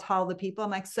rooms, I'll tell the people, I'm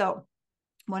like, so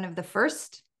one of the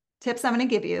first tips I'm going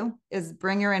to give you is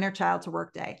bring your inner child to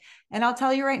work day. And I'll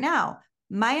tell you right now,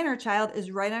 my inner child is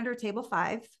right under table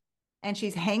 5, and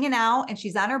she's hanging out and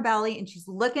she's on her belly and she's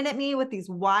looking at me with these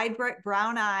wide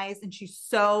brown eyes. And she's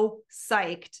so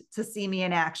psyched to see me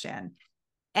in action.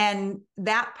 And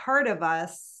that part of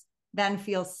us then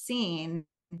feels seen.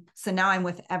 So now I'm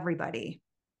with everybody.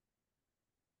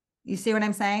 You see what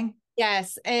I'm saying?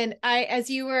 Yes. And as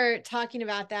you were talking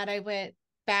about that, I went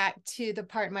back to the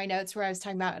part in my notes where I was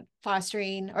talking about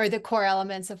fostering, or the core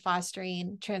elements of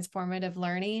fostering transformative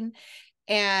learning.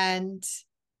 And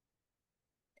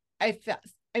I felt,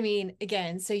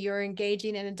 again, so you're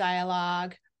engaging in a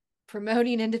dialogue,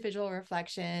 promoting individual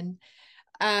reflection.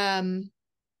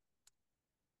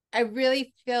 I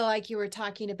really feel like you were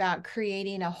talking about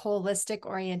creating a holistic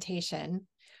orientation.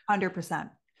 100%.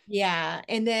 Yeah.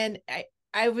 And then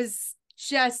I was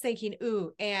just thinking,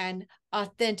 and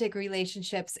authentic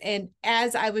relationships. And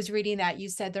as I was reading that, you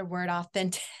said the word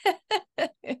authentic.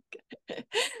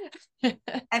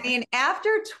 I mean, after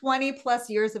 20 plus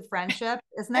years of friendship,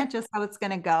 isn't that just how it's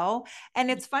going to go? And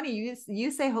it's funny,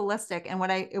 you say holistic, and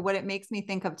what it makes me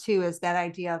think of too is that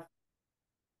idea of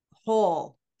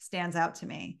whole stands out to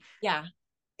me. Yeah.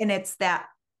 And it's that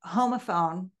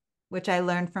homophone, which I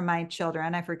learned from my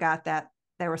children. I forgot that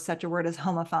there was such a word as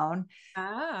homophone.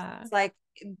 It's like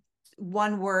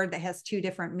one word that has 2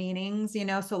 different meanings,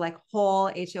 so like whole,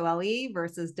 HOLE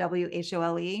versus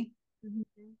WHOLE. Mm-hmm.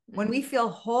 When we feel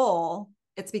whole,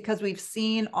 it's because we've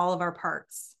seen all of our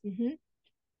parts. Mm-hmm.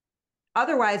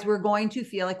 Otherwise, we're going to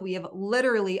feel like we have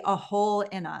literally a hole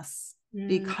in us,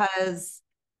 because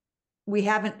we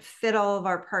haven't fit all of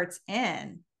our parts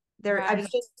in there. Right. I was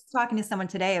just talking to someone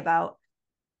today about,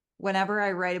 whenever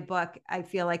I write a book, I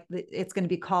feel like it's going to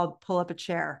be called Pull Up a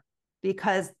Chair,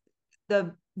 because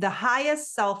the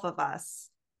highest self of us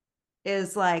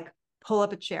is like, pull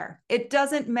up a chair. It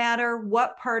doesn't matter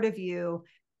what part of you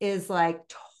is like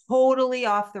totally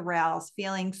off the rails,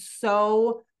 feeling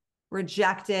so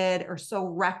rejected or so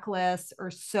reckless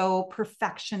or so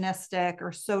perfectionistic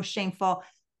or so shameful.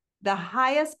 The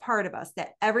highest part of us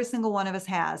that every single one of us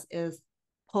has is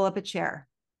pull up a chair.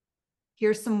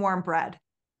 Here's some warm bread.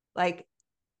 Like,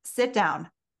 sit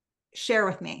down, share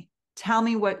with me, tell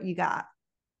me what you got.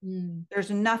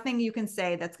 There's nothing you can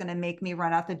say that's going to make me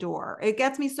run out the door. It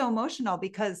gets me so emotional,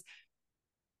 because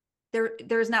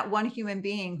there's not one human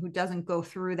being who doesn't go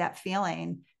through that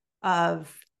feeling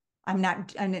of, I'm not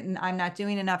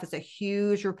doing enough. It's a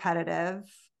huge repetitive,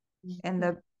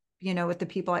 and with the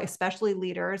people, especially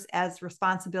leaders, as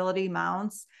responsibility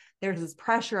mounts, there's this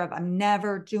pressure of, I'm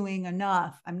never doing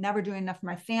enough. I'm never doing enough for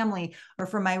my family or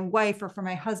for my wife or for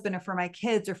my husband or for my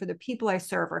kids or for the people I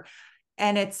serve.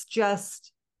 And it's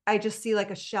just, I just see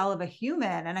like a shell of a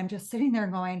human, and I'm just sitting there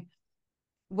going,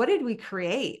 what did we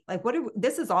create? Like,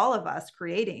 this is all of us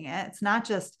creating it. It's not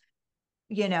just,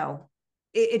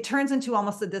 it turns into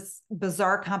almost this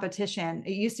bizarre competition.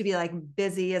 It used to be like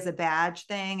busy as a badge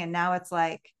thing. And now it's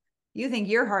like, you think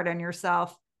you're hard on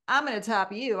yourself. I'm going to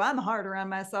top you. I'm harder on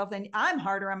myself than I'm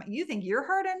harder on you think you're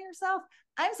hard on yourself.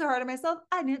 I'm so hard on myself.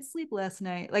 I didn't sleep last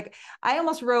night. Like I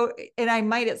almost wrote, and I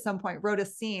might at some point wrote a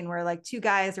scene where like two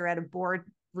guys are at a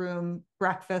boardroom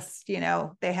breakfast, you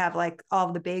know, they have like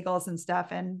all the bagels and stuff.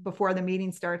 And before the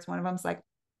meeting starts, one of them's like,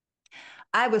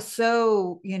 I was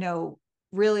so, you know,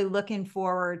 really looking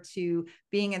forward to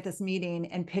being at this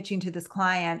meeting and pitching to this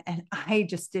client. And I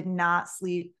just did not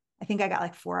sleep. I think I got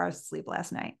like 4 hours of sleep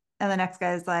last night. And the next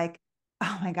guy is like,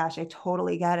 oh my gosh, I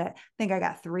totally get it. I think I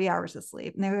got 3 hours of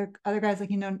sleep. And there were other guys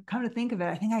like, you know, come to think of it,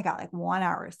 I think I got like 1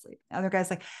 hour of sleep. The other guy's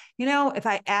like, you know, if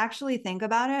I actually think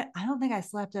about it, I don't think I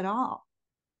slept at all.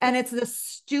 And it's this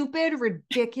stupid,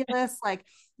 ridiculous, like,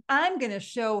 I'm going to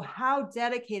show how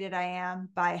dedicated I am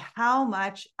by how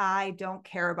much I don't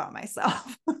care about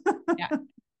myself. Yeah.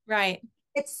 Right.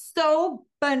 It's so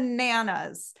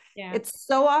bananas. Yeah. It's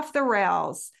so off the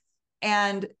rails.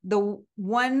 And the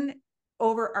one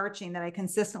overarching that I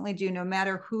consistently do, no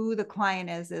matter who the client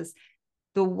is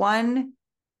the one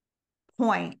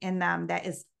point in them that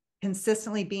is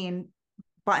consistently being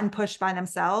button pushed by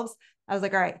themselves. I was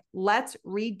like, all right, let's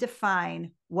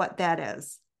redefine what that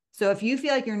is. So if you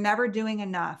feel like you're never doing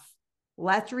enough,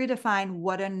 let's redefine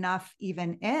what enough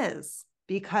even is,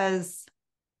 because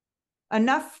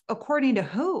enough according to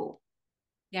who?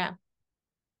 Yeah.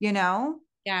 You know?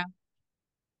 Yeah.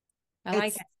 I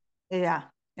like it. Yeah,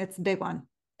 it's a big one.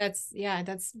 That's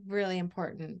really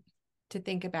important to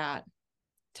think about,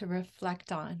 to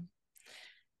reflect on.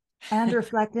 And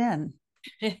reflect in.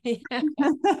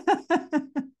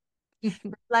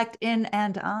 Reflect in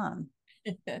and on.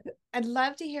 I'd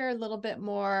love to hear a little bit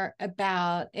more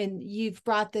about, and you've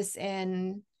brought this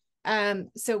in.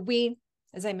 So we,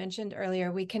 as I mentioned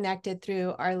earlier, we connected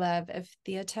through our love of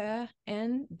theater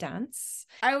and dance.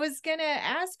 I was going to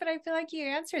ask, but I feel like you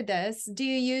answered this. Do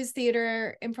you use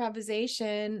theater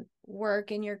improvisation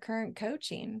work in your current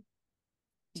coaching?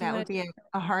 That would be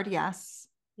a hard yes.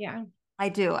 Yeah. I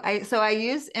do. I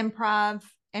use improv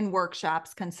in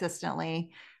workshops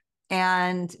consistently.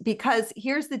 And because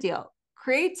here's the deal,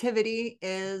 creativity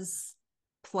is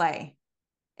play.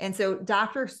 And so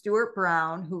Dr. Stuart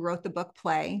Brown, who wrote the book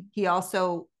Play, he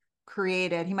also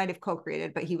created, he might have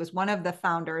co-created, but he was one of the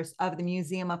founders of the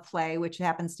Museum of Play, which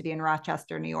happens to be in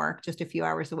Rochester, New York, just a few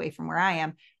hours away from where I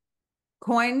am,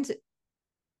 coined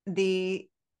the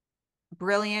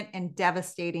brilliant and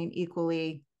devastating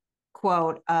equally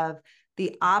quote of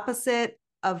the opposite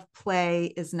of play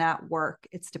is not work,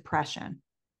 it's depression.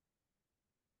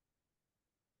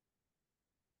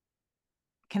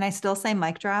 Can I still say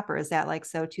mic drop, or is that like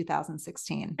so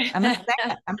 2016? I'm gonna say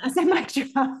it. I'm gonna say mic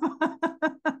drop.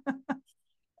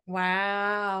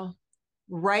 Wow.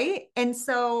 Right. And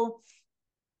so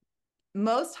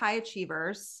most high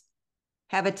achievers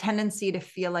have a tendency to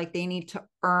feel like they need to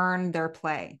earn their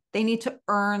play. They need to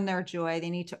earn their joy. They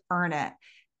need to earn it.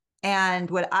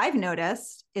 And what I've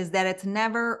noticed is that it's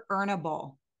never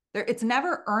earnable. It's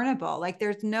never earnable. Like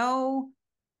there's no,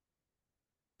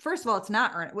 first of all, it's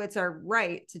not earned. It's our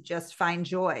right to just find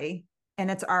joy,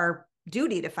 and it's our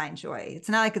duty to find joy. It's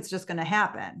not like it's just going to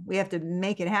happen. We have to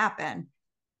make it happen.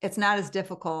 It's not as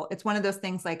difficult. It's one of those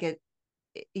things like it,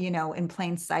 you know, in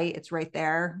plain sight, it's right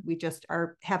there. We just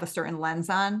have a certain lens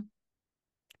on.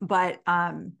 But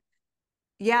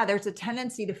yeah, there's a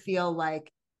tendency to feel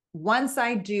like once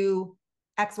I do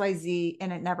XYZ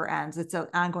and it never ends, it's an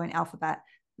ongoing alphabet,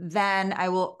 then I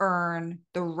will earn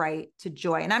the right to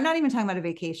joy. And I'm not even talking about a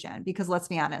vacation, because let's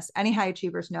be honest, any high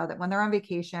achievers know that when they're on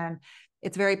vacation,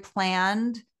 it's very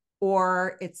planned,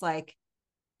 or it's like,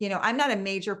 you know, I'm not a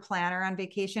major planner on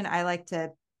vacation. I like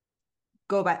to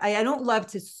go by, I don't love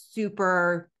to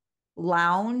super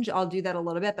lounge. I'll do that a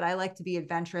little bit, but I like to be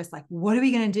adventurous. Like, what are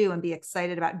we going to do, and be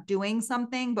excited about doing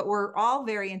something? But we're all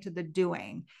very into the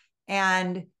doing.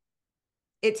 And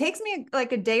it takes me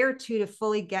like a day or two to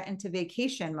fully get into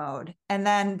vacation mode. And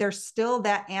then there's still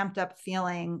that amped up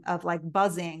feeling of like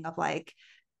buzzing, of like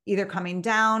either coming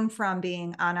down from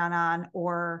being on,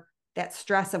 or that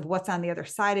stress of what's on the other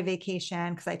side of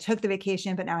vacation. Cause I took the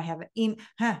vacation, but now I haven't eaten,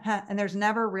 and there's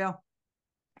never real.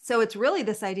 So it's really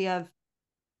this idea of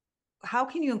how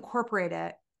can you incorporate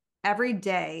it every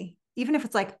day, even if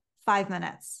it's like 5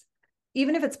 minutes,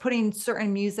 even if it's putting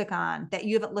certain music on that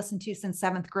you haven't listened to since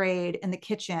 7th grade in the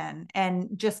kitchen, and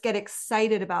just get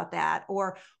excited about that,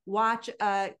 or watch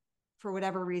for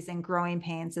whatever reason, Growing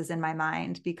Pains is in my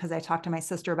mind because I talked to my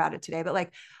sister about it today. But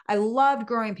like, I loved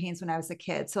Growing Pains when I was a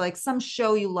kid. So like some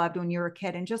show you loved when you were a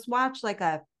kid, and just watch like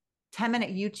a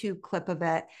 10-minute YouTube clip of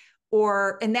it,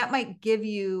 and that might give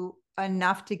you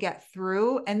enough to get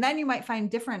through. And then you might find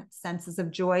different senses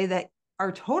of joy that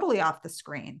are totally off the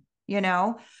screen,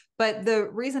 But the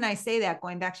reason I say that,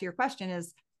 going back to your question,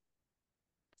 is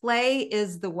play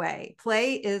is the way.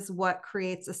 Play is what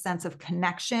creates a sense of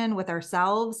connection with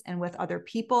ourselves and with other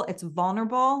people. It's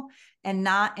vulnerable, and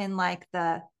not in like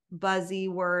the buzzy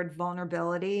word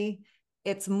vulnerability.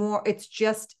 It's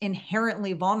just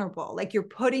inherently vulnerable. Like you're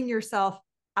putting yourself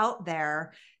out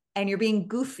there and you're being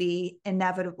goofy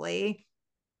inevitably,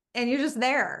 and you're just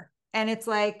there. And it's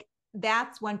like,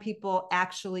 that's when people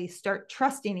actually start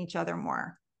trusting each other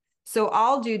more. So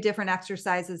I'll do different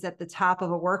exercises at the top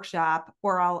of a workshop,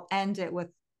 or I'll end it with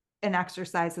an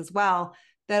exercise as well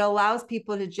that allows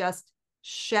people to just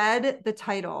shed the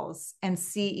titles and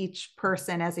see each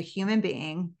person as a human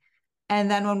being. And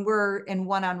then when we're in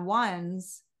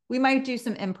one-on-ones, we might do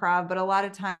some improv, but a lot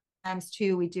of times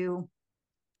too,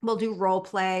 we'll do role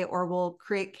play, or we'll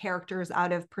create characters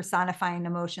out of personifying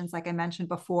emotions, like I mentioned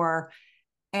before.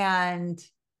 And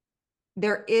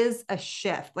there is a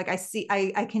shift. Like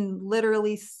I can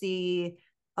literally see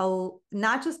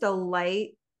not just a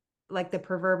light, like the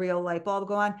proverbial light bulb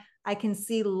go on. I can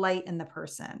see light in the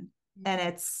person. And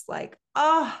it's like,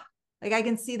 oh, like I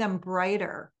can see them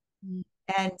brighter.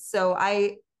 And so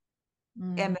I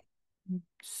am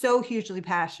so hugely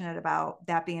passionate about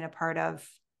that being a part of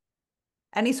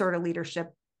any sort of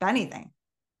leadership, anything.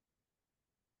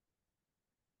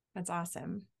 That's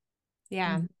awesome.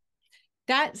 Yeah.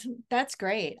 That's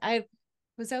great. I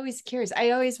was always curious.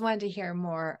 I always wanted to hear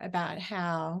more about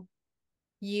how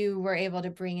you were able to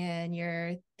bring in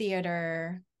your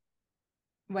theater,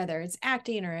 whether it's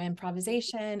acting or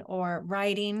improvisation or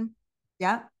writing.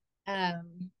 Yeah.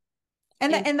 And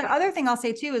the other thing I'll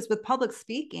say too is with public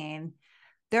speaking,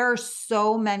 there are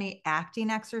so many acting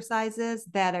exercises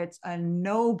that it's a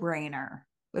no-brainer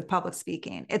with public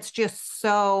speaking.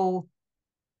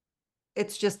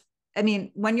 I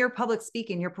mean, when you're public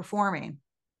speaking, you're performing.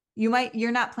 You might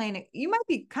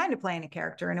be kind of playing a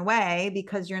character in a way,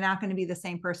 because you're not going to be the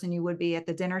same person you would be at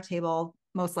the dinner table,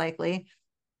 most likely,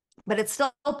 but it's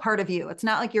still part of you. It's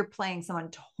not like you're playing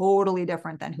someone totally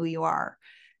different than who you are.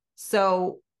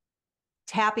 So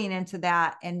tapping into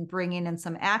that and bringing in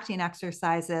some acting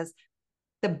exercises,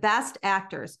 the best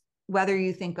actors, whether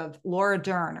you think of Laura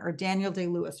Dern or Daniel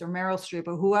Day-Lewis or Meryl Streep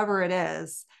or whoever it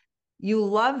is, you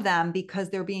love them because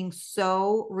they're being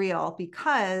so real,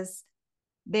 because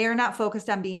they are not focused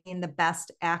on being the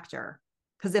best actor.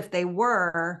 Because if they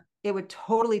were, it would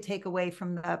totally take away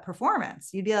from the performance.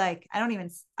 You'd be like,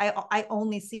 I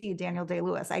only see Daniel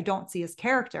Day-Lewis. I don't see his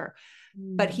character.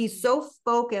 But he's so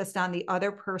focused on the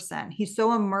other person. He's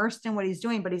so immersed in what he's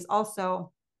doing, but he's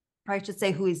also, or I should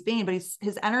say who he's being, but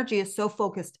his energy is so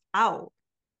focused out.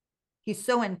 He's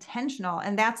so intentional.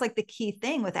 And that's like the key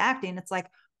thing with acting. It's like,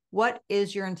 what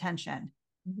is your intention?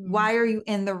 Why are you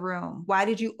in the room? Why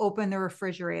did you open the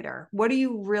refrigerator? What do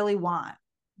you really want?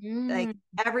 Like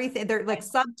everything, they're like,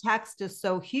 subtext is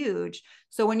so huge.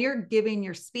 So when you're giving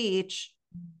your speech,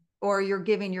 or you're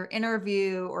giving your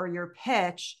interview or your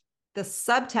pitch, the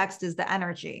subtext is the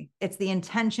energy. It's the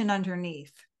intention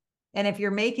underneath. And if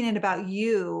you're making it about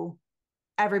you,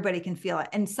 everybody can feel it.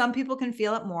 And some people can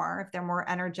feel it more if they're more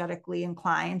energetically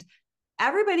inclined.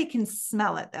 Everybody can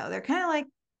smell it though. They're kind of like,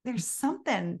 there's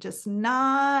something just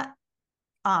not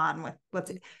on with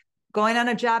what's going on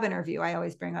a job interview. I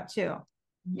always bring up too,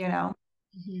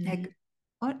 like,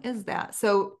 what is that?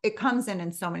 So it comes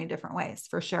in so many different ways,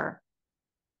 for sure.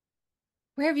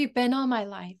 Where have you been all my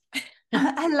life?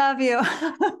 I love you.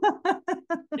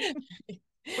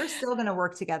 We're still going to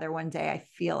work together one day. I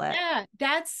feel it. Yeah,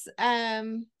 that's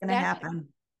going to happen.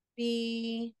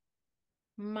 Be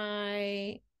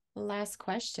my last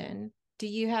question. Do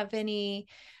you have any,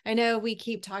 I know we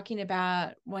keep talking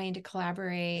about wanting to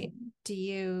collaborate.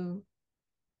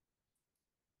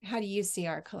 How do you see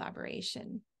our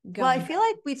collaboration going? Well, I feel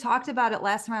like we talked about it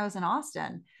last time I was in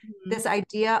Austin, this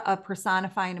idea of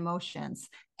personifying emotions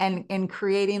and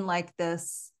creating like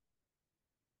this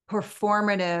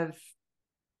performative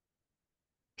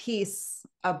piece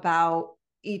about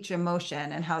each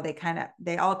emotion and how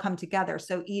they all come together.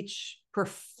 So each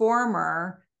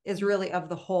performer is really of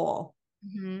the whole,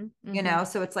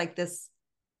 so it's like this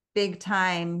big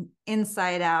time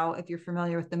Inside Out, if you're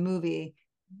familiar with the movie,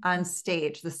 on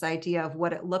stage, this idea of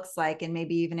what it looks like, and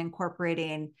maybe even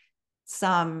incorporating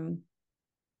some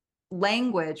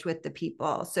language with the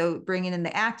people. So bringing in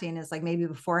the acting is like, maybe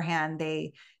beforehand,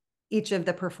 each of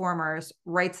the performers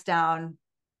writes down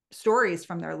stories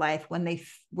from their life when they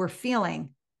were feeling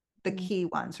the key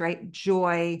ones, right?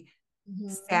 Joy,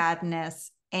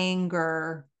 sadness,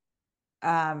 anger,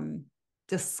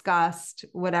 discussed,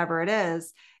 whatever it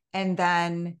is. And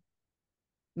then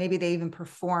maybe they even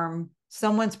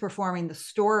someone's performing the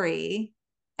story,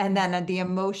 and then the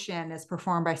emotion is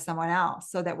performed by someone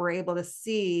else, so that we're able to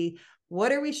see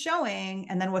what are we showing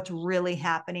and then what's really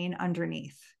happening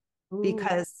underneath. Ooh.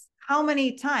 Because how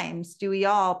many times do we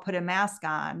all put a mask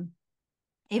on,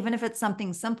 even if it's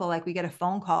something simple, like we get a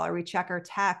phone call or we check our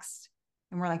text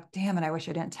and we're like, damn it, I wish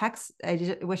I didn't text.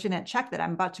 I wish I didn't check that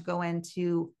I'm about to go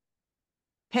into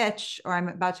pitch, or I'm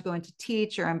about to go into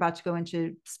teach, or I'm about to go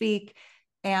into speak.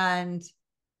 And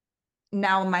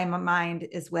now my mind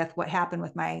is with what happened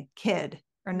with my kid,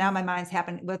 or now my mind's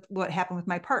happened with what happened with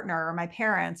my partner or my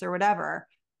parents or whatever.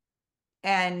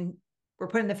 And we're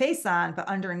putting the face on, but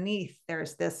underneath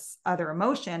there's this other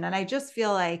emotion. And I just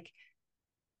feel like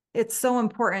it's so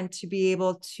important to be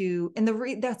able to, and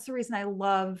that's the reason I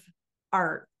love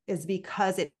art, is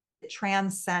because it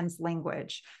transcends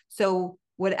language. So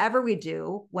whatever we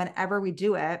do, whenever we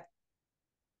do it,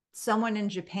 someone in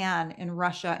Japan, in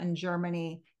Russia, in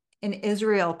Germany, in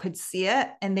Israel could see it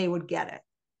and they would get it.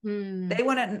 They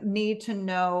wouldn't need to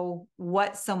know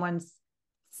what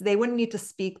they wouldn't need to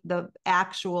speak the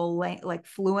actual like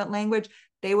fluent language.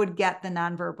 They would get the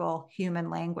nonverbal human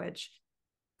language.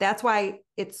 That's why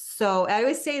I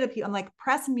always say to people, I'm like,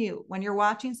 press mute. When you're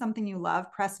watching something you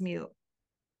love, press mute,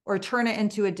 or turn it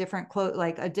into a different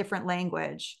a different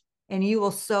language, and you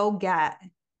will so get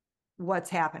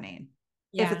what's happening.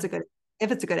 Yeah.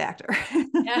 If it's a good actor.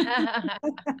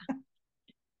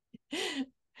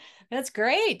 That's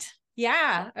great.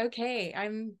 Yeah. Okay.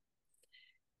 I'm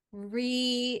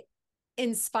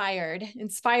inspired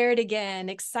again,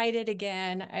 excited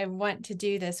again. I want to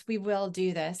do this. We will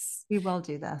do this. We will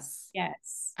do this.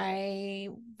 Yes. I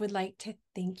would like to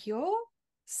thank you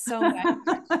so much.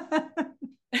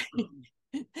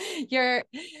 You're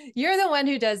the one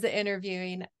who does the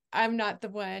interviewing. I'm not the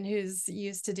one who's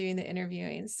used to doing the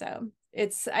interviewing. So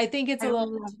I think it's a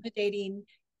little intimidating,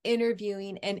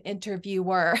 interviewing an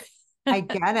interviewer. I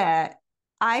get it.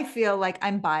 I feel like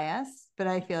I'm biased, but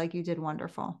I feel like you did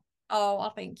wonderful. Oh,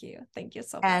 well, thank you. Thank you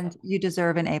so much. And you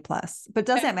deserve an A+, but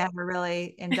doesn't matter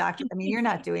really in doctor. I mean, you're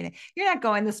not doing it. You're not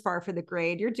going this far for the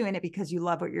grade. You're doing it because you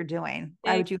love what you're doing.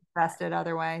 Why would you invest it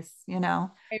otherwise? I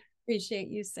appreciate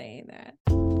you saying that.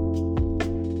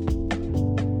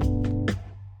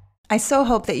 I so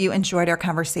hope that you enjoyed our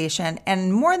conversation.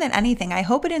 And more than anything, I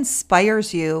hope it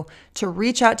inspires you to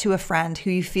reach out to a friend who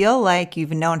you feel like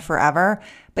you've known forever,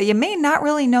 but you may not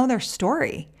really know their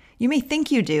story. You may think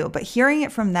you do, but hearing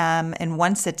it from them in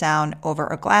one sit down over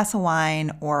a glass of wine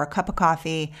or a cup of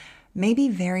coffee may be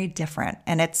very different.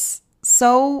 And it's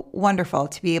so wonderful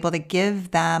to be able to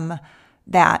give them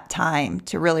that time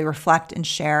to really reflect and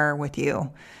share with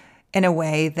you in a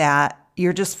way that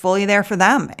you're just fully there for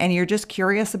them and you're just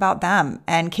curious about them.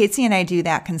 And Kaysie and I do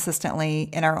that consistently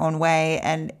in our own way.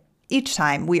 And each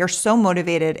time we are so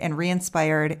motivated and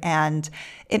re-inspired, and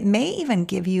it may even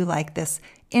give you like this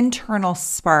internal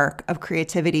spark of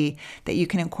creativity that you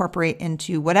can incorporate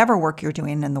into whatever work you're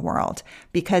doing in the world.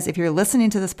 Because if you're listening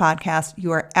to this podcast,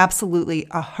 you are absolutely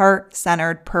a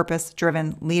heart-centered,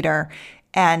 purpose-driven leader.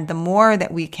 And the more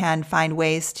that we can find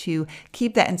ways to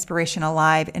keep that inspiration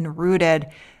alive and rooted,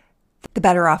 the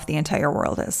better off the entire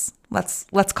world is. Let's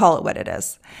call it what it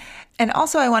is. And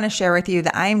also, I want to share with you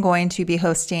that I am going to be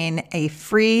hosting a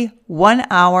free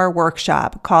 1-hour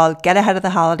workshop called Get Ahead of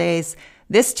the Holidays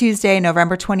this Tuesday,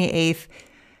 November 28th,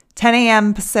 10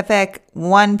 a.m. Pacific,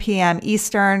 1 p.m.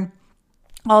 Eastern.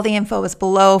 All the info is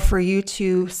below for you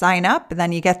to sign up, and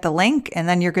then you get the link, and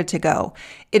then you're good to go.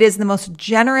 It is the most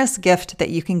generous gift that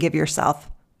you can give yourself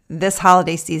this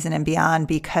holiday season and beyond,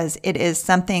 because it is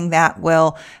something that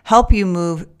will help you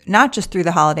move not just through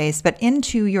the holidays, but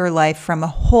into your life from a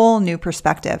whole new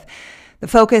perspective. The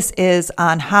focus is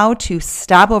on how to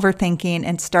stop overthinking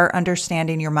and start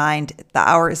understanding your mind. The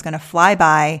hour is going to fly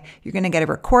by. You're going to get a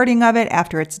recording of it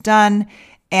after it's done.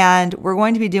 And we're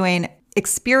going to be doing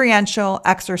experiential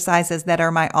exercises that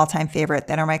are my all-time favorite,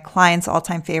 that are my clients'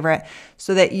 all-time favorite,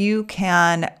 so that you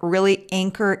can really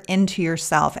anchor into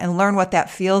yourself and learn what that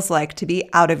feels like to be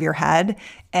out of your head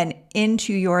and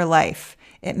into your life.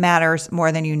 It matters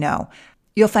more than you know.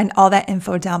 You'll find all that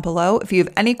info down below. If you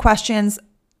have any questions,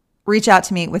 reach out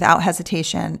to me without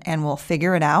hesitation and we'll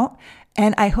figure it out.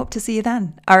 And I hope to see you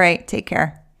then. All right, take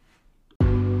care.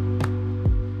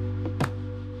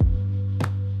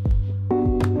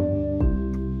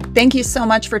 Thank you so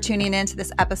much for tuning in to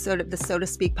this episode of the So to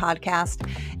Speak podcast.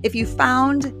 If you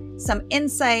found some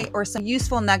insight or some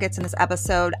useful nuggets in this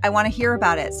episode, I want to hear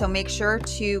about it. So make sure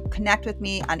to connect with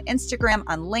me on Instagram,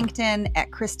 on LinkedIn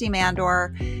at Kristy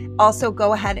Mandour. Also,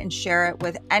 go ahead and share it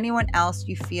with anyone else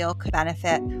you feel could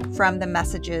benefit from the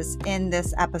messages in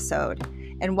this episode.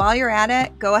 And while you're at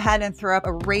it, go ahead and throw up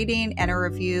a rating and a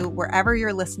review wherever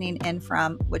you're listening in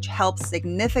from, which helps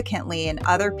significantly in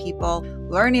other people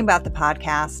learning about the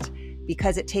podcast,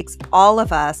 because it takes all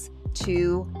of us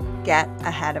to get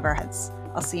ahead of our heads.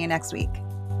 I'll see you next week.